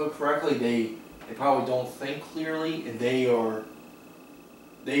correctly. They probably don't think clearly, and they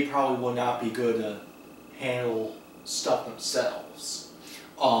probably would not be good to handle stuff themselves.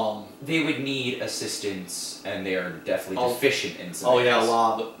 They would need assistance, and they are definitely deficient in some Oh areas. yeah, a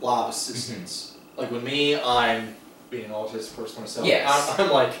lot of assistance. Like with me, I'm being an autistic person myself. Yes.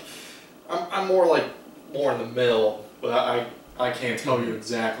 I'm more in the middle, but I can't tell you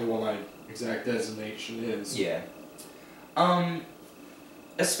exactly what my exact designation is. Yeah.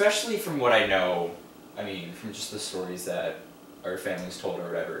 Especially from what I know, I mean, from just the stories that our families told or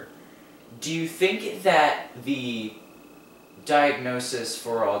whatever, do you think that the diagnosis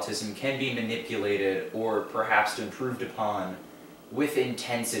for autism can be manipulated or perhaps improved upon with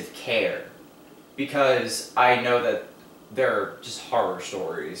intensive care? Because I know that there are just horror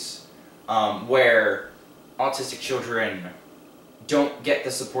stories where autistic children don't get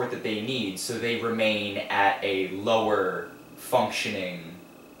the support that they need, so they remain at a lower functioning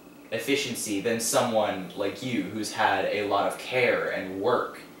efficiency than someone like you who's had a lot of care and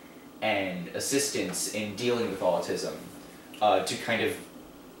work and assistance in dealing with autism to kind of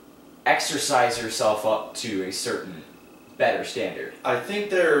exercise yourself up to a certain better standard. I think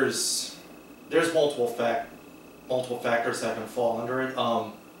there's multiple factors that can fall under it.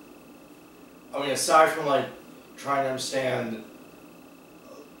 I mean, aside from like trying to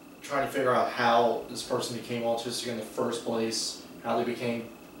figure out how this person became autistic in the first place, how they became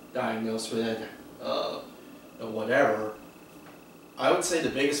diagnosed with it, whatever, I would say the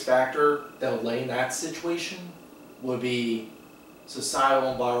biggest factor that would lay in that situation would be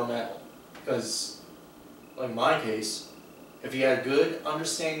societal, environmental. Because, like in my case, if you had a good,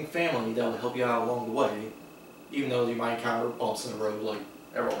 understanding family that would help you out along the way, even though you might encounter bumps in the road like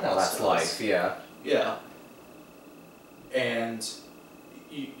everyone else That's does. life, yeah. Yeah. And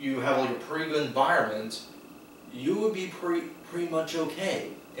you have like a pretty good environment, you would be pretty much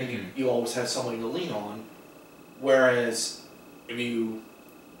okay. And you always have somebody to lean on. Whereas if you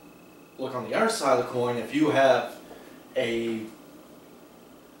look on the other side of the coin, if you have a,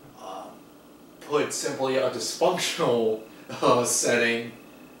 put simply, a dysfunctional setting,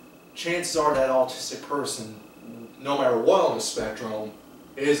 chances are that autistic person, no matter what on the spectrum,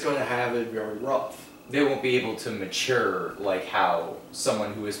 is going to have it very rough. They won't be able to mature like how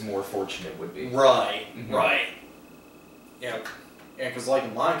someone who is more fortunate would be. Right, right. Yeah, because like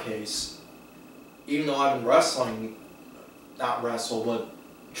in my case, even though I've been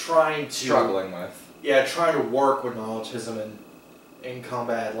Struggling with. Yeah, trying to work with my autism and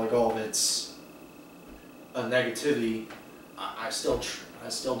combat like all of its negativity, I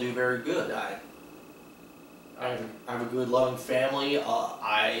still do very good. I have a good loving family.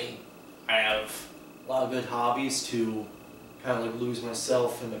 I have a lot of good hobbies to kind of like lose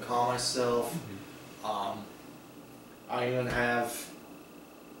myself and to calm myself. I even have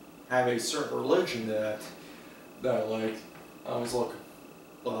a certain religion that I like. I always look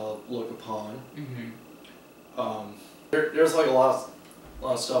upon. There's like a lot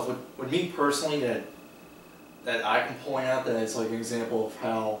of stuff with me personally that I can point out that it's like an example of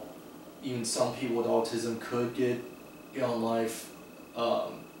how even some people with autism could get on life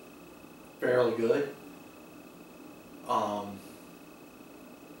fairly good.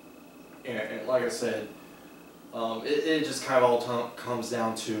 And like I said, it just kind of all comes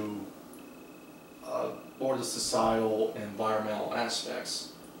down to more the societal and environmental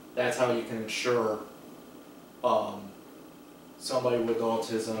aspects. That's how you can ensure somebody with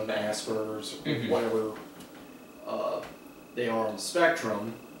autism, Asperger's, whatever they are on the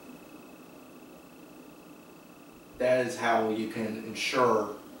spectrum. That is how you can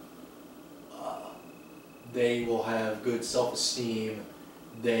ensure they will have good self-esteem.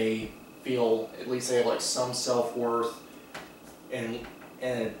 They feel, at least they have like some self-worth, and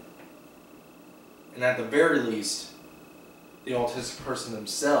at the very least, the autistic person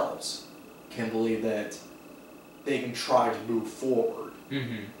themselves can believe that they can try to move forward.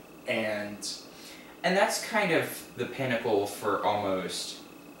 And that's kind of the pinnacle for almost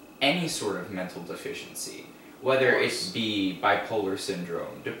any sort of mental deficiency, whether it be bipolar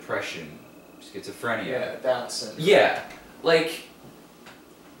syndrome, depression, schizophrenia. Yeah, Down syndrome. Yeah, like,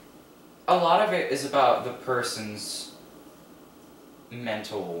 a lot of it is about the person's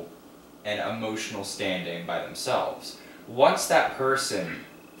mental and emotional standing by themselves. Once that person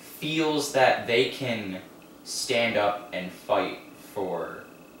feels that they can stand up and fight for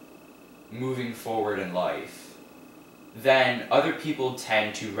moving forward in life, then other people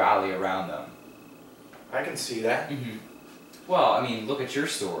tend to rally around them. I can see that. Well, I mean, look at your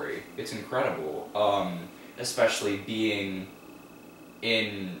story. It's incredible. Especially being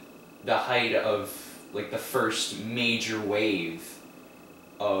in the height of, like, the first major wave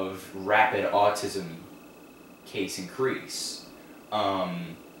of rapid autism case increase.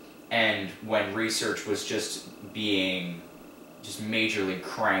 And when research was just being majorly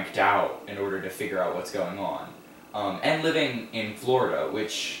cranked out in order to figure out what's going on. And living in Florida,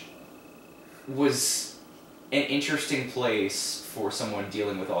 which was an interesting place for someone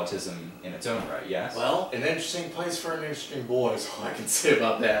dealing with autism in its own right, yes? Well, an interesting place for an interesting boy is all I can say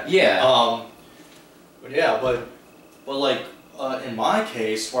about that. Yeah. But like, in my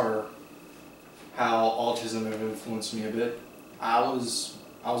case, where how autism have influenced me a bit, I was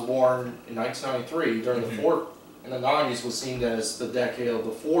born in 1993 during the in the 90s was seen as the decade of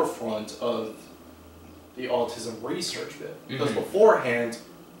the forefront of the autism research bit. Because beforehand,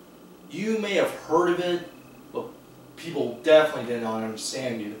 you may have heard of it, but people definitely did not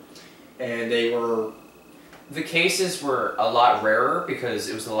understand you. And they were... The cases were a lot rarer because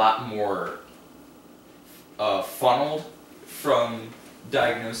it was a lot more funneled from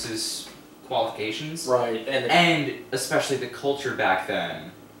diagnosis qualifications. Right. And especially the culture back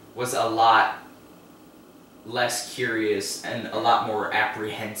then was a lot less curious and a lot more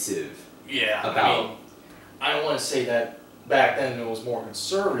apprehensive. Yeah. About... I don't want to say that back then it was more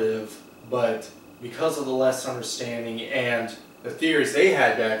conservative, but because of the less understanding and the theories they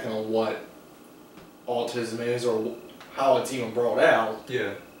had back then on what autism is or how it's even brought out,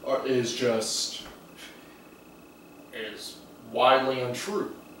 is widely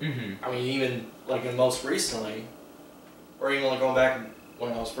untrue. I mean, even like in most recently, or even like going back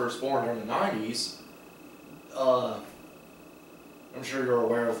when I was first born during the 90s, I'm sure you're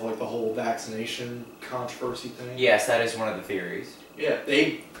aware of like the whole vaccination controversy thing. Yes, that is one of the theories. Yeah,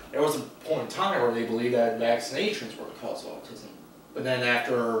 there was a point in time where they believed that vaccinations were the cause of autism. But then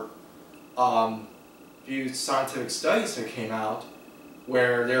after a few scientific studies that came out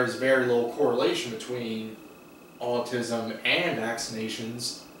where there's very little correlation between autism and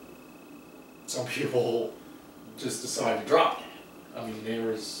vaccinations, some people just decided to drop it. I mean, there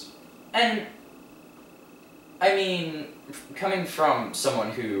was... And, I mean, coming from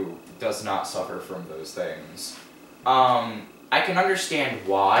someone who does not suffer from those things, I can understand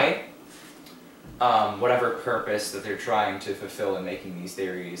why, whatever purpose that they're trying to fulfill in making these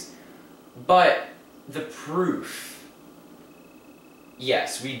theories, but the proof,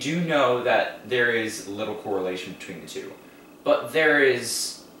 yes, we do know that there is little correlation between the two, but there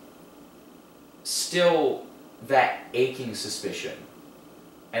is still that aching suspicion,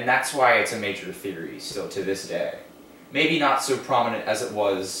 and that's why it's a major theory still to this day. Maybe not so prominent as it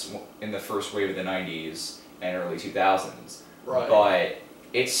was in the first wave of the 90s, and early 2000s. Right. But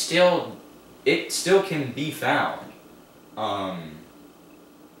it still can be found.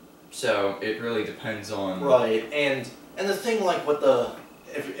 So it really depends on. Right, and the thing, like, with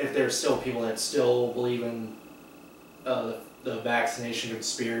if there's still people that still believe in the vaccination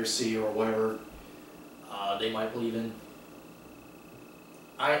conspiracy or whatever they might believe in,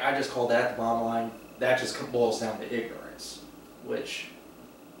 I just call that the bottom line. That just boils down to ignorance, which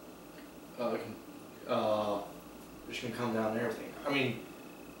can come down to everything. I mean,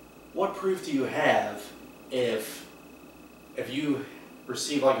 what proof do you have if you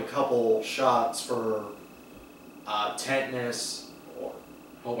receive like a couple shots for tetanus, or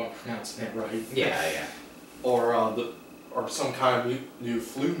hope I'm pronouncing that right? Yeah. Or some kind of new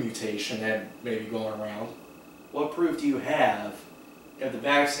flu mutation that may be going around. What proof do you have if the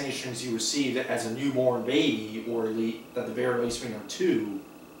vaccinations you received as a newborn baby, or at the very least when you're 2,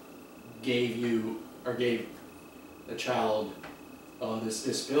 gave the child this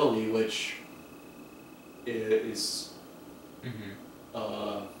disability, which is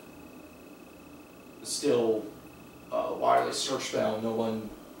still widely searched about and no one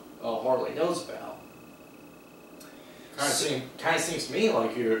hardly knows about. Kind of seems to me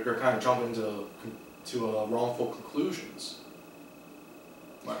like you're kind of jumping to wrongful conclusions.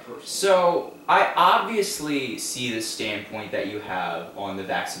 My personal. So I obviously see the standpoint that you have on the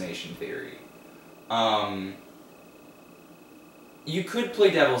vaccination theory. You could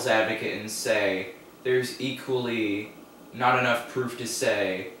play devil's advocate and say there's equally not enough proof to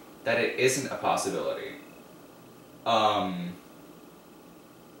say that it isn't a possibility.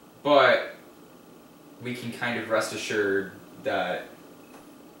 But we can kind of rest assured that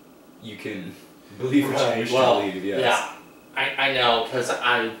you can believe what you wish to believe, yes. Yeah, I know, because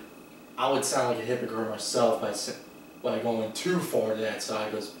I would sound like a hypocrite myself by going too far to that side,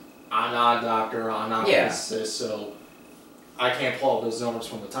 because I'm not a doctor, I'm not a physicist, so I can't pull up those numbers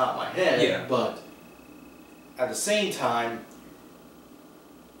from the top of my head, but at the same time,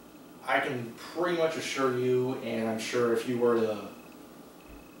 I can pretty much assure you, and I'm sure if you were to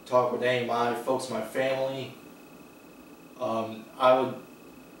talk with any of my folks in my family, I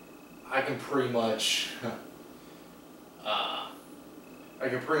can pretty much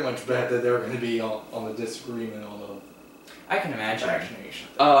bet that they're going to be on the disagreement on the I can imagine. vaccination.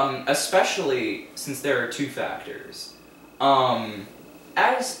 Especially since there are 2 factors.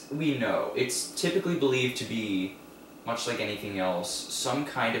 As we know, it's typically believed to be, much like anything else, some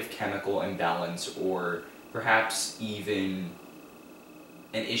kind of chemical imbalance, or perhaps even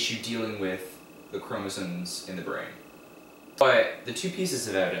an issue dealing with the chromosomes in the brain. But the 2 pieces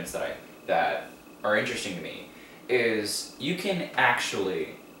of evidence that are interesting to me is you can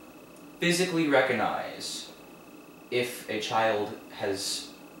actually physically recognize if a child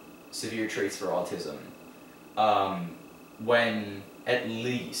has severe traits for autism when at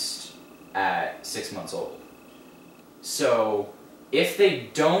least at 6 months old. So if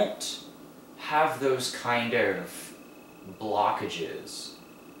they don't have those kind of blockages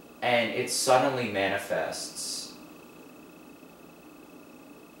and it suddenly manifests,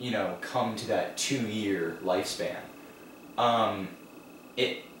 come to that 2-year lifespan,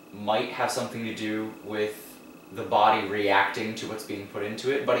 it might have something to do with the body reacting to what's being put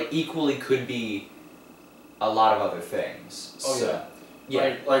into it, but it equally could be a lot of other things. Oh, so,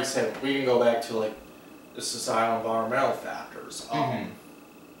 yeah. Like I said, we can go back to like the societal environmental factors. Well,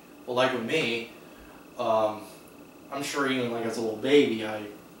 like with me, I'm sure even like as a little baby, I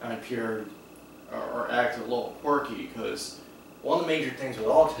appeared or acted a little quirky, because one of the major things with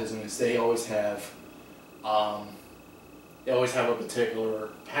autism is they always have a particular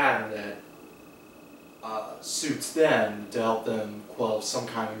pattern that suits them to help them quell some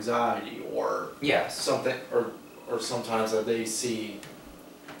kind of anxiety or something, or sometimes that they see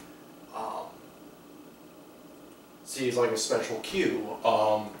as like a special cue.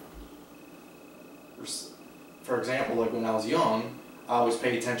 For example, like when I was young, I always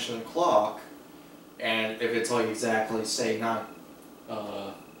paid attention to the clock, and if it's like exactly, say, not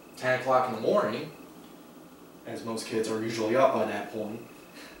 10 o'clock in the morning, as most kids are usually up by that point.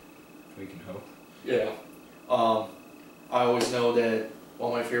 We can hope. Yeah. I always know that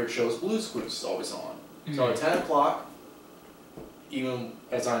one of my favorite shows, Blue's Clues, is always on. So at 10 o'clock, even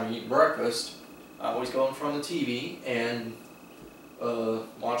as I'm eating breakfast, I always go in front of the TV and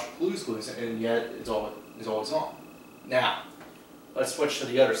watch Blue's Clues, and yet it's always on. Now, let's switch to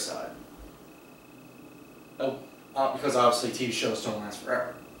the other side. Because obviously TV shows don't last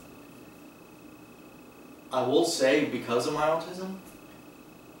forever. I will say, because of my autism,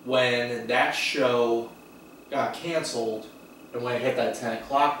 when that show got canceled and when it hit that 10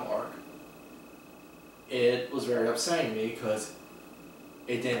 o'clock mark, it was very upsetting to me because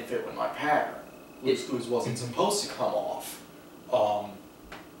it didn't fit with my pattern. Blue's Clues wasn't supposed to come off.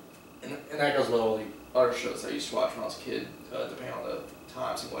 And that goes with all the other shows I used to watch when I was a kid, depending on the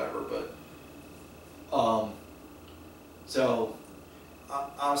times and whatever. But so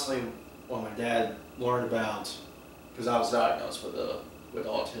honestly, when my dad learned about, because I was diagnosed with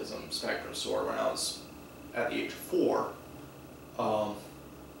autism spectrum disorder when I was at the age of 4,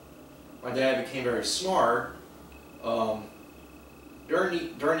 my dad became very smart.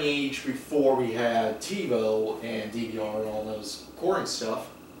 During the age before we had TiVo and DVR and all those recording stuff,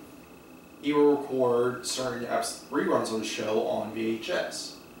 he would record certain reruns of the show on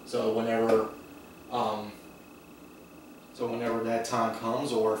VHS. So whenever that time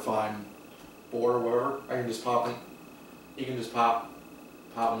comes, or if I'm bored or whatever, I can just pop in. He can just pop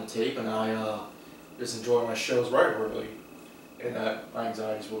in the tape, and I just enjoy my shows regularly, and my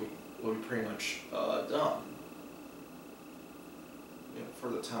anxieties will be pretty much done. You know, for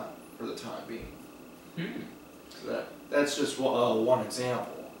the time being. So that's just one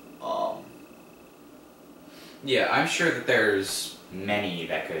example. Yeah, I'm sure that there's many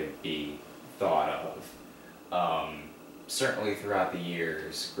that could be thought of. Certainly throughout the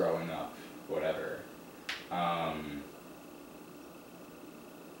years, growing up, whatever.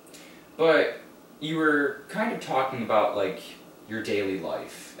 But you were kind of talking about, like, your daily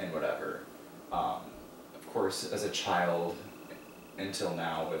life and whatever. Of course, as a child, until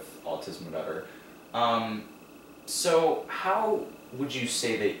now with autism, whatever. So how would you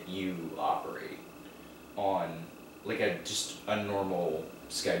say that you operate on, like, just a normal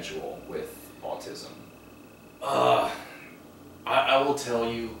schedule with autism? I will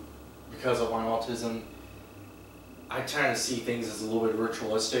tell you, because of my autism, I tend to see things as a little bit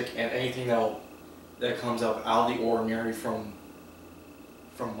ritualistic, and anything that comes up out of the ordinary from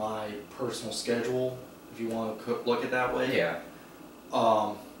my personal schedule, if you want to look at it that way, Yeah.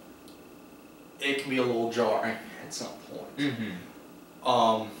 it can be a little jarring at some point.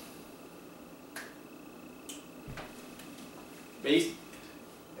 Mm-hmm.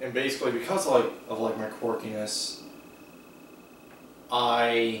 Basically, because of my quirkiness,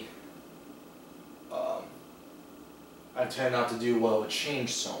 I tend not to do well with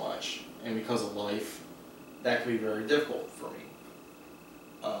change so much, and because of life, that can be very difficult for me.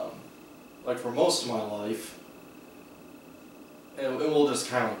 Like for most of my life, and we'll just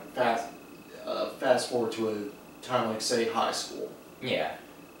kind of fast forward to a time like, say, high school. Yeah.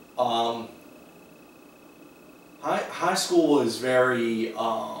 High school was very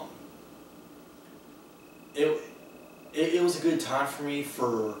it was a good time for me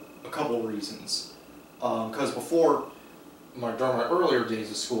for a couple of reasons. Because during my earlier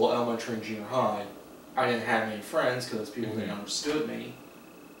days of school, elementary and junior high, I didn't have any friends because people didn't understood me.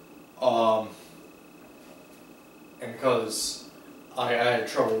 And because I had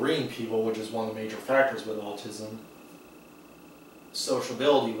trouble reading people, which is one of the major factors with autism,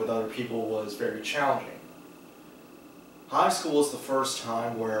 sociability with other people was very challenging. High school was the first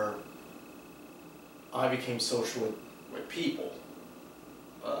time where I became social with people.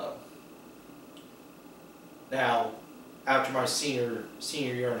 Now, after my senior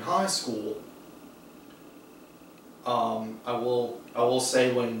year in high school, I will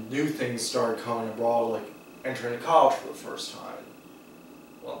say when new things started coming abroad, like entering college for the first time.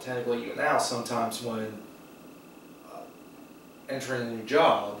 Well, technically even now, sometimes when entering a new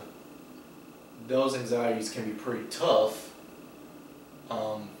job, those anxieties can be pretty tough.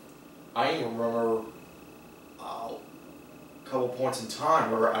 I even remember a couple points in time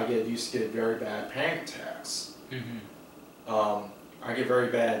where I used to get very bad panic attacks. I get very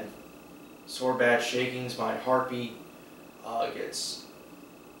bad, sore bad shakings. My heartbeat gets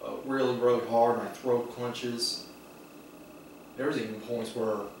really, really hard. My throat clenches. There was even points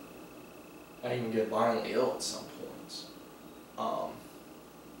where I even get violently ill at some points.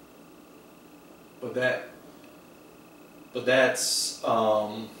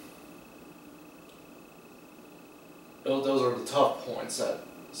 Those are the tough points that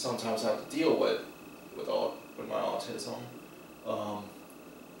sometimes I have to deal with my autism.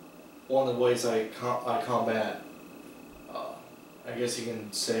 One of the ways I combat, I guess you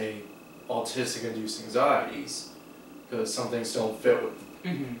can say, autistic-induced anxieties, because some things don't fit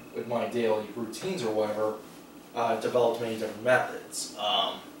with my daily routines or whatever. I've developed many different methods.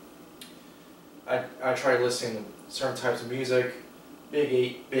 I try listening to certain types of music.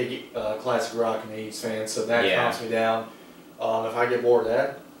 Big classic rock and 80s fan, so that calms me down. If I get bored of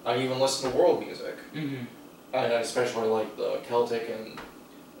that, I even listen to world music. I especially like the Celtic and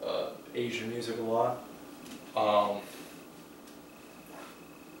Asian music a lot.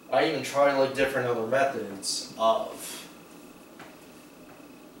 I even tried like different other methods of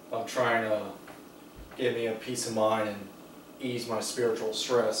trying to give me a peace of mind and ease my spiritual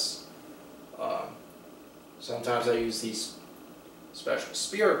stress. Sometimes I use these special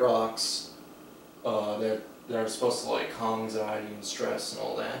spirit rocks that are supposed to like calm anxiety and stress and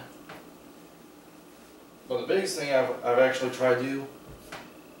all that. But the biggest thing I've actually tried to do,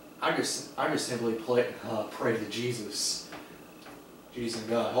 I just simply pray to Jesus and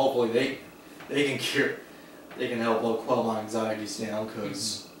God. Hopefully they can help quell my anxieties down,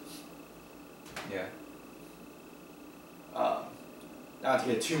 because Yeah. not to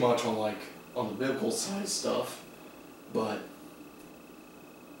get too much on the biblical side stuff, but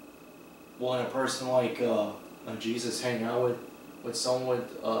when a person like Jesus hang out with someone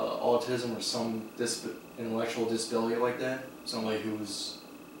with autism or some intellectual disability like that, somebody who's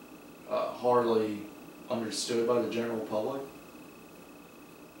hardly understood by the general public,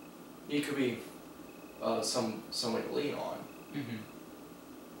 he could be somebody to lean on. Mm-hmm.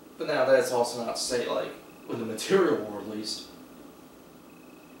 But now that's also not to say, like, with the material world at least,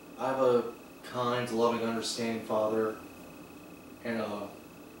 I have a kind, loving, understanding father and a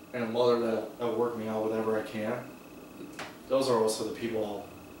mother that will work me out whatever I can. Those are also the people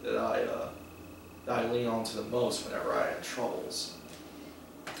that I lean on to the most whenever I have troubles.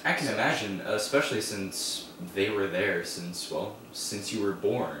 I can imagine, especially since they were there since you were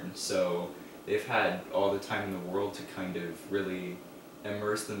born, so they've had all the time in the world to kind of really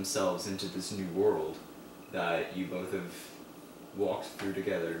immerse themselves into this new world that you both have walked through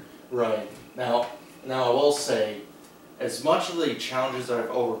together. Right. Now I will say, as much of the challenges that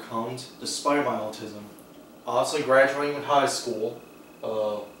I've overcome, despite my autism, honestly graduating with high school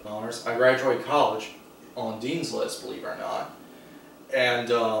honors, I graduated college on Dean's List, believe it or not,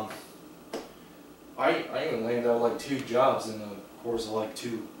 and I even landed out like 2 jobs in the course of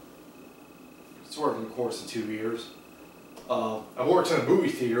 2 years. I worked in a movie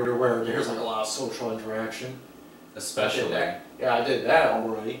theater where there's a lot of social interaction. Especially. I did that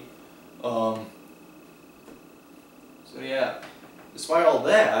already. So yeah, despite all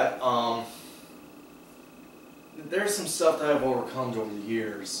that, there's some stuff that I've overcome over the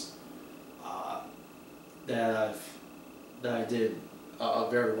years that I did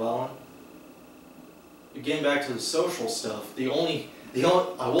very well in. Getting back to the social stuff, I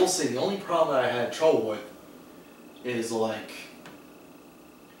will say the only problem that I had trouble with is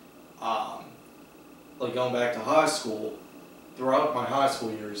going back to high school. Throughout my high school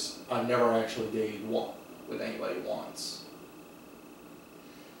years, I never actually dated with anybody once.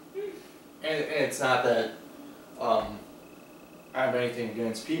 And it's not that I have anything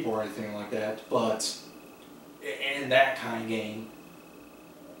against people or anything like that, but in that kind of game,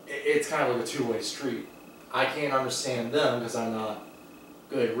 it's kind of like a two-way street. I can't understand them because I'm not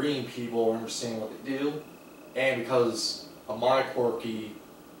good at reading people or understand what they do, and because of my quirky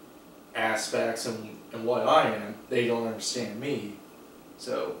aspects and what I am, they don't understand me.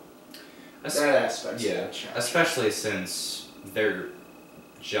 So that aspect's yeah, especially since they're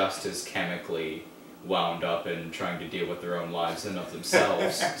just as chemically wound up in trying to deal with their own lives and of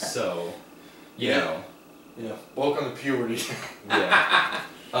themselves. So, you know. Yeah, welcome to puberty. Yeah.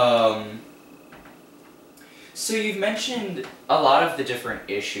 So you've mentioned a lot of the different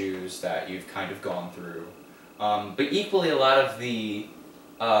issues that you've kind of gone through, but equally a lot of the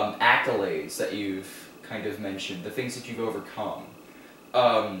accolades that you've kind of mentioned, the things that you've overcome.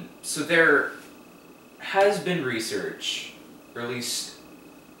 So there has been research, or at least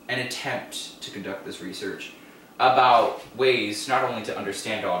an attempt to conduct this research, about ways not only to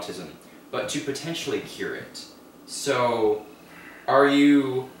understand autism, but to potentially cure it. So, are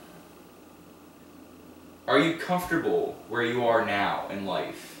you comfortable where you are now in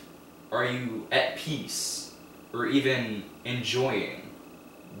life? Are you at peace, or even enjoying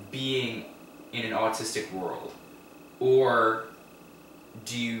being in an autistic world? Or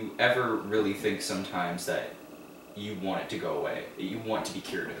do you ever really think sometimes that you want it to go away, that you want to be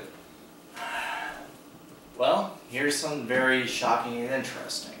cured of it? Well, here's something very shocking and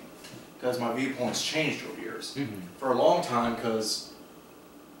interesting, because my viewpoint's changed over years. Mm-hmm. For a long time, because,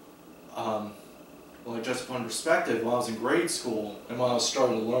 just to put in perspective, when I was in grade school, and when I was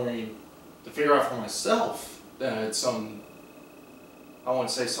starting to learn to figure out for myself that it's something, I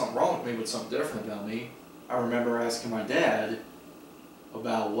wouldn't say something wrong with me, but something different about me, I remember asking my dad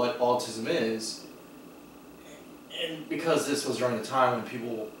about what autism is, and because this was during the time when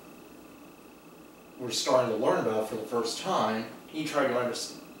people were starting to learn about it for the first time, he tried to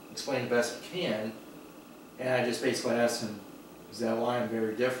explain the best I can, and I just basically asked him, is that why I'm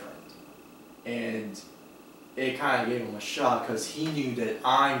very different? And it kind of gave him a shock because he knew that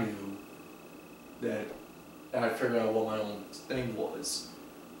I knew that I figured out what my own thing was.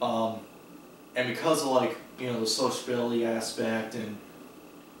 And because of, like, you know, the sociability aspect and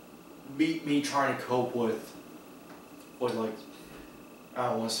me trying to cope with like, I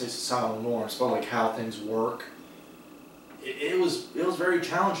don't want to say societal norms, but like how things work, it was very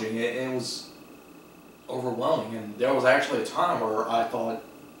challenging. It was overwhelming, and there was actually a time where I thought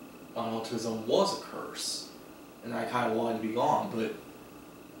autism was a curse, and I kind of wanted to be gone. But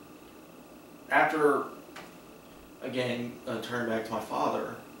after, again, turning back to my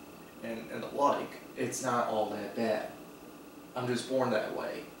father and the like, it's not all that bad. I'm just born that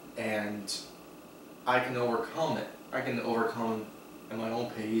way, and I can overcome it. I can overcome at my own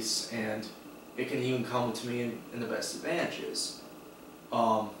pace, and it can even come to me in the best advantages.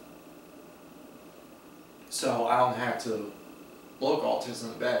 So I don't have to look autism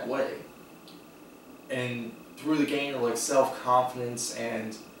in a bad way. And through the gain of like self-confidence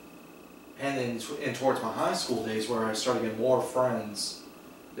and then in towards my high school days where I started getting more friends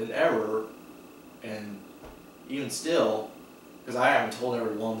than ever, and even still, because I haven't told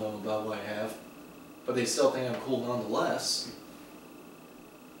everyone though about what I have, but they still think I'm cool nonetheless,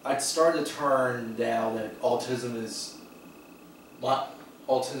 I started to turn down that autism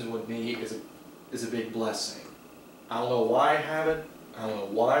with me is a big blessing. I don't know why I have it. I don't know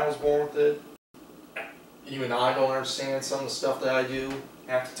why I was born with it. Even I don't understand some of the stuff that I do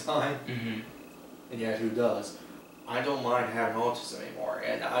half the time. Mm-hmm. And yet, who does? I don't mind having autism anymore,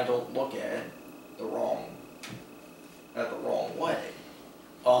 and I don't look at it the wrong way.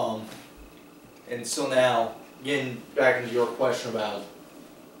 And so now, getting back into your question about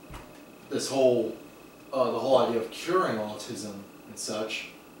this whole, the whole idea of curing autism and such,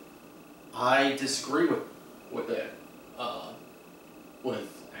 I disagree with that, with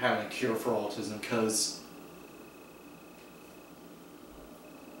having a cure for autism, because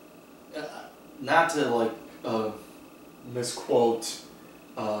not to like misquote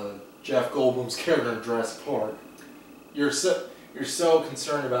Jeff Goldblum's character in Jurassic Park, you're so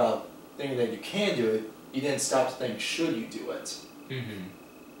concerned about thinking that you can do it, you didn't stop to think, should you do it? Mm-hmm.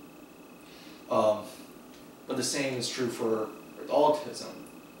 But the same is true for autism.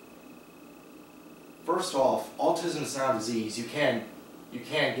 First off, autism is not a disease. You can't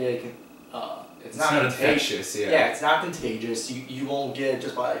get it. It's not infectious. Yeah. Yeah, it's not contagious. You won't get it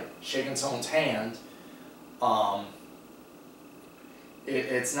just by shaking someone's hand.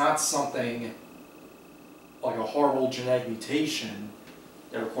 It's not something like a horrible genetic mutation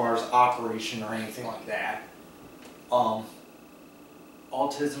that requires operation or anything like that. Autism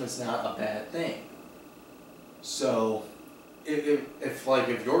is not a bad thing. So,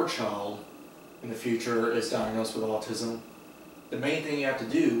 if your child in the future is diagnosed with autism, the main thing you have to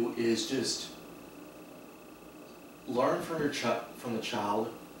do is just learn from the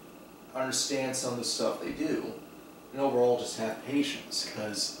child, understand some of the stuff they do, and overall just have patience,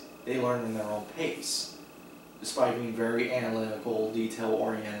 because they learn in their own pace, despite being very analytical,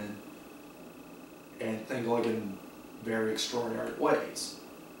 detail-oriented, and think like in very extraordinary ways.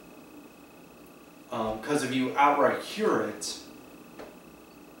 Because if you outright cure it,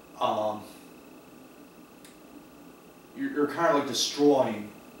 you're kind of like destroying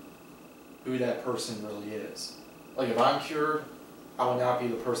who that person really is. Like if I'm cured, I would not be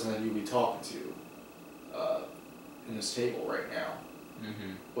the person that you'd be talking to in this table right now.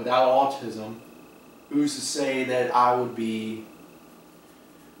 Mm-hmm. Without autism, who's to say that I would be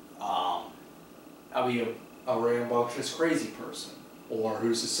a rambunctious crazy person? Or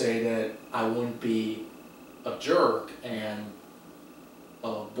who's to say that I wouldn't be a jerk and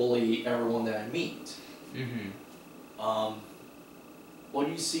bully everyone that I meet? Mm-hmm. What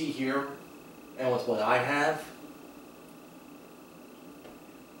you see here, and with what I have,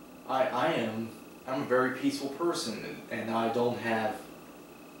 I'm a very peaceful person, and I don't have.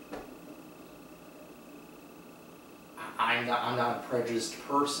 I'm not a prejudiced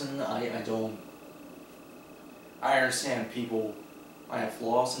person. I don't. I understand people might have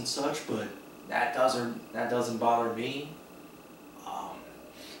flaws and such, but that doesn't bother me.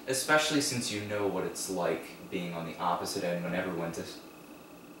 Especially since you know what it's like being on the opposite end when everyone just,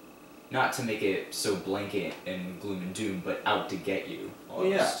 not to make it so blanket and gloom and doom, but out to get you. Oh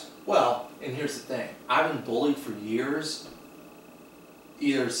yeah. Well, and here's the thing. I've been bullied for years,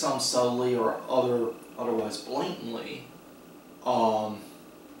 either some subtly or otherwise blatantly, of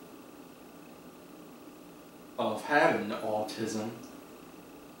having autism.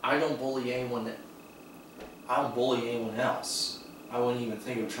 I don't bully anyone else. I wouldn't even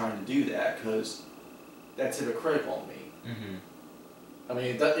think of trying to do that, because that's hypocritical of me. Mm-hmm. I mean,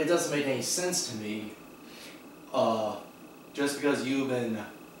 it doesn't make any sense to me just because you've been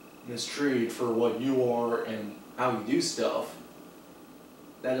mistreated for what you are and how you do stuff,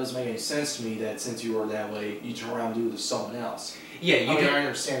 that doesn't make any sense to me that since you were that way, you turn around and do it to someone else. Yeah, I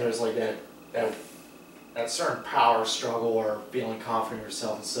understand there's like that certain power struggle or feeling confident in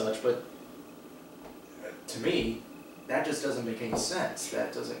yourself and such, but to me, that just doesn't make any sense.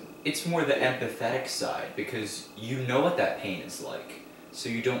 That doesn't... It's more the empathetic side, because you know what that pain is like, so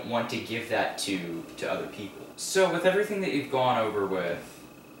you don't want to give that to other people. So with everything that you've gone over with,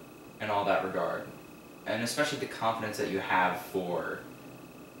 in all that regard, and especially the confidence that you have for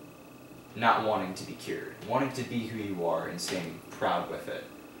not wanting to be cured, wanting to be who you are and staying proud with it,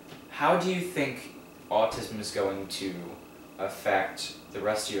 how do you think autism is going to affect the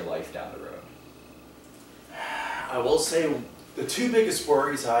rest of your life down the road? I will say the two biggest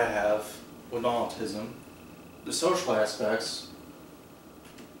worries I have with autism, the social aspects.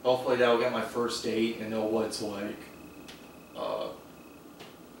 Hopefully that will get my first date and know what it's like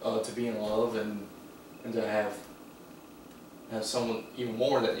to be in love and to have someone even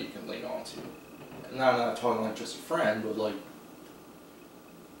more that you can lean on to. And I'm not talking like just a friend, but like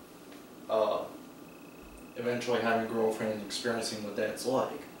eventually having a girlfriend and experiencing what that's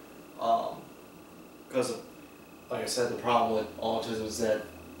like. Because like I said, the problem with autism is that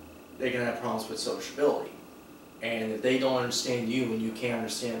they can have problems with sociability. And if they don't understand you and you can't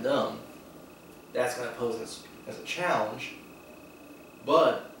understand them, that's going to pose as a challenge.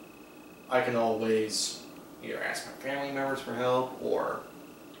 But I can always either ask my family members for help, or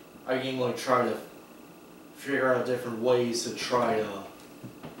I can like try to figure out different ways to try to,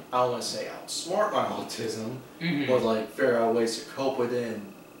 I don't want to say outsmart my autism, but like figure out ways to cope with it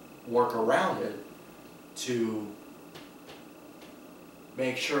and work around it to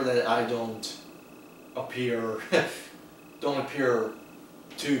make sure that I don't appear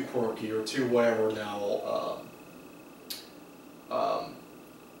too quirky or too whatever that'll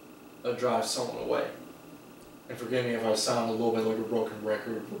drive someone away. And forgive me if I sound a little bit like a broken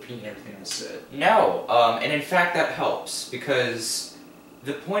record repeating everything I said. No, and in fact that helps, because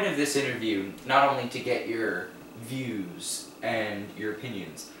the point of this interview, not only to get your views and your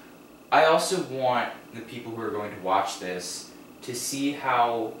opinions, I also want the people who are going to watch this to see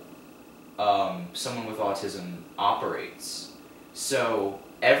how someone with autism operates. So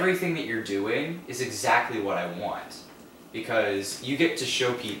everything that you're doing is exactly what I want, because you get to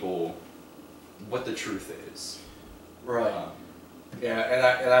show people what the truth is. Right. Yeah,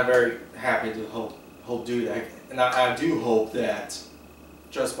 and I'm very happy to help do that. And I do hope that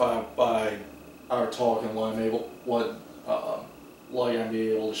just by our talk and what light I'm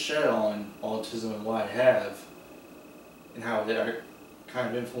able to shed on autism and what I have and how that kind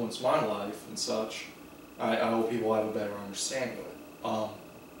of influenced my life and such, I hope people have a better understanding of it.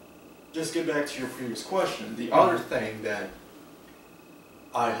 Just get back to your previous question. The other thing that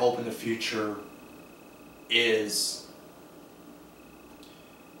I hope in the future is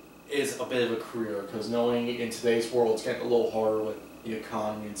a bit of a career, because knowing in today's world it's getting a little harder with the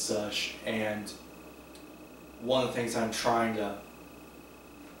economy and such, and one of the things I'm trying to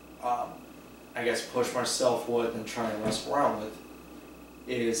I guess push myself with and trying to mess around with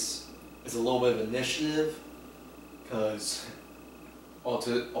is a little bit of initiative, because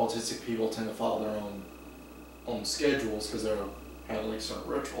autistic people tend to follow their own schedules because they have like certain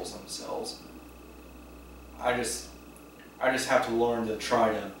rituals themselves. I just have to learn to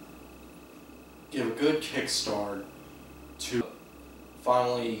try to give a good kickstart to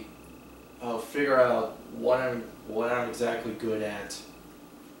finally figure out what I'm exactly good at,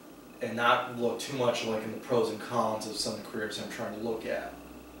 and not look too much like in the pros and cons of some of the careers I'm trying to look at.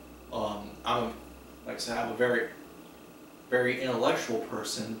 Like I said, I'm a very, very intellectual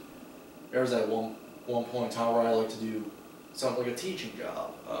person. There was at one point in time where I like to do something like a teaching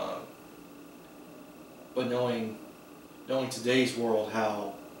job. But knowing today's world,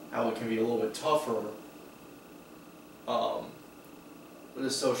 how it can be a little bit tougher with the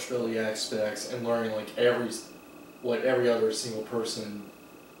sociability aspects, and learning like what every other single person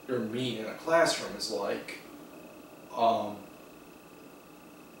you're meeting in a classroom is like,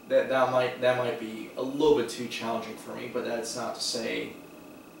 that might be a little bit too challenging for me. But that's not to say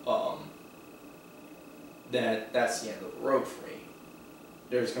that that's the end of the road for me.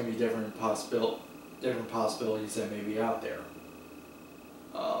 There's going to be different possibilities that may be out there.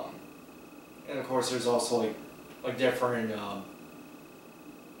 And of course there's also like different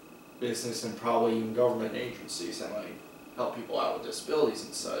business and probably even government agencies that might help people out with disabilities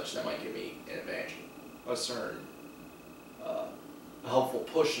and such, that might give me an advantage, a certain a helpful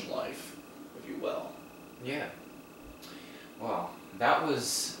push in life, if you will. Yeah. Wow, that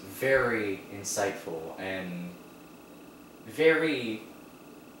was very insightful, and very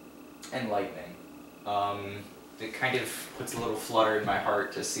enlightening. It kind of puts a little flutter in my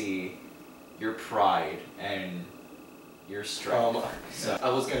heart to see your pride and your strength. So I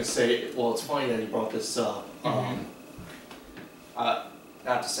was gonna say, well, it's funny that you brought this up.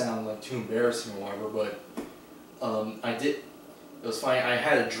 Not to sound like too embarrassing or whatever, but I did. It was funny. I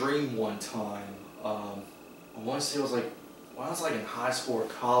had a dream one time. I want to say it was like when I was like in high school or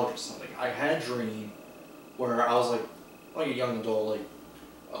college or something. I had a dream where I was like a young adult,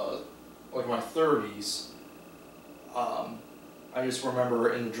 like my 30s. I just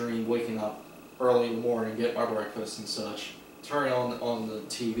remember in the dream waking up early in the morning, getting my breakfast and such, turning on the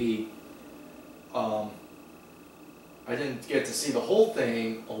TV. I didn't get to see the whole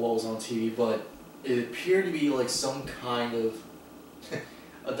thing of what was on TV, but it appeared to be like some kind of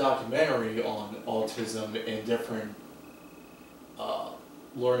a documentary on autism and different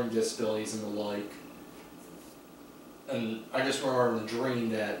learning disabilities and the like. And I just remember the dream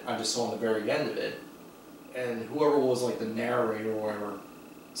that I just saw in the very end of it. And whoever was like the narrator or whatever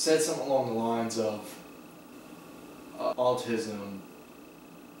said something along the lines of autism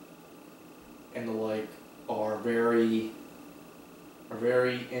and the like are very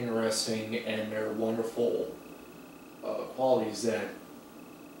interesting, and they're wonderful qualities that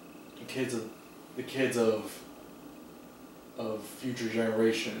the kids of future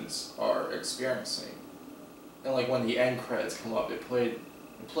generations are experiencing. And like when the end credits come up, it played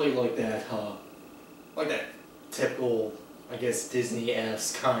like that typical, I guess,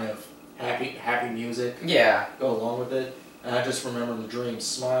 Disney-esque kind of happy music. yeah, Go along with it. And I just remember in the dream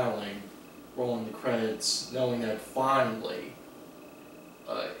smiling, rolling the credits, knowing that finally,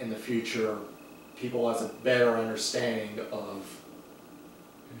 in the future, people has a better understanding of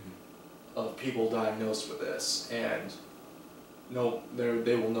people diagnosed with this, and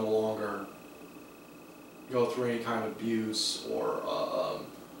they will no longer go through any kind of abuse or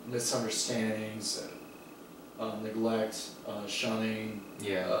misunderstandings and neglect, shunning,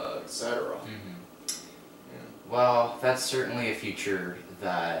 etc. Well, that's certainly a future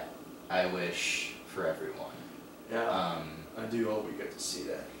that I wish for everyone. Yeah, I do hope we get to see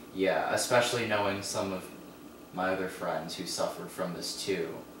that. Yeah, especially knowing some of my other friends who suffered from this too,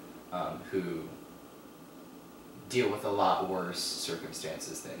 who deal with a lot worse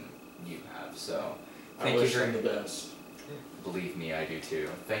circumstances than you have. So, I wish them the best. Believe me, I do too.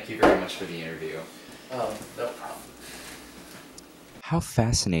 Thank you very much for the interview. No problem. How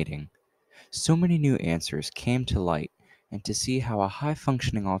fascinating. So many new answers came to light, and to see how a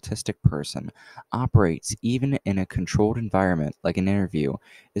high-functioning autistic person operates even in a controlled environment like an interview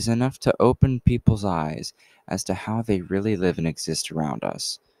is enough to open people's eyes as to how they really live and exist around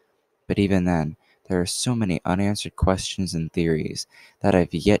us. But even then, there are so many unanswered questions and theories that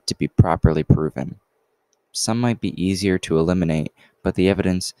have yet to be properly proven. Some might be easier to eliminate, but the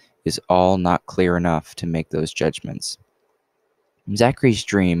evidence is all not clear enough to make those judgments. Zachary's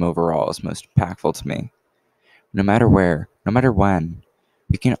dream overall is most impactful to me. No matter where, no matter when,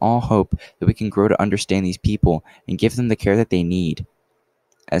 we can all hope that we can grow to understand these people and give them the care that they need.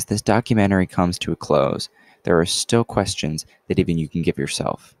 As this documentary comes to a close, there are still questions that even you can give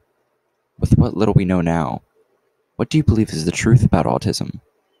yourself. With what little we know now, what do you believe is the truth about autism?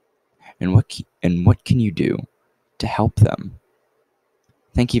 And what can you do to help them?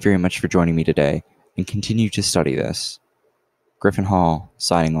 Thank you very much for joining me today, and continue to study this. Griffin Hall,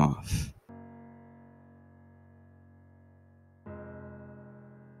 signing off.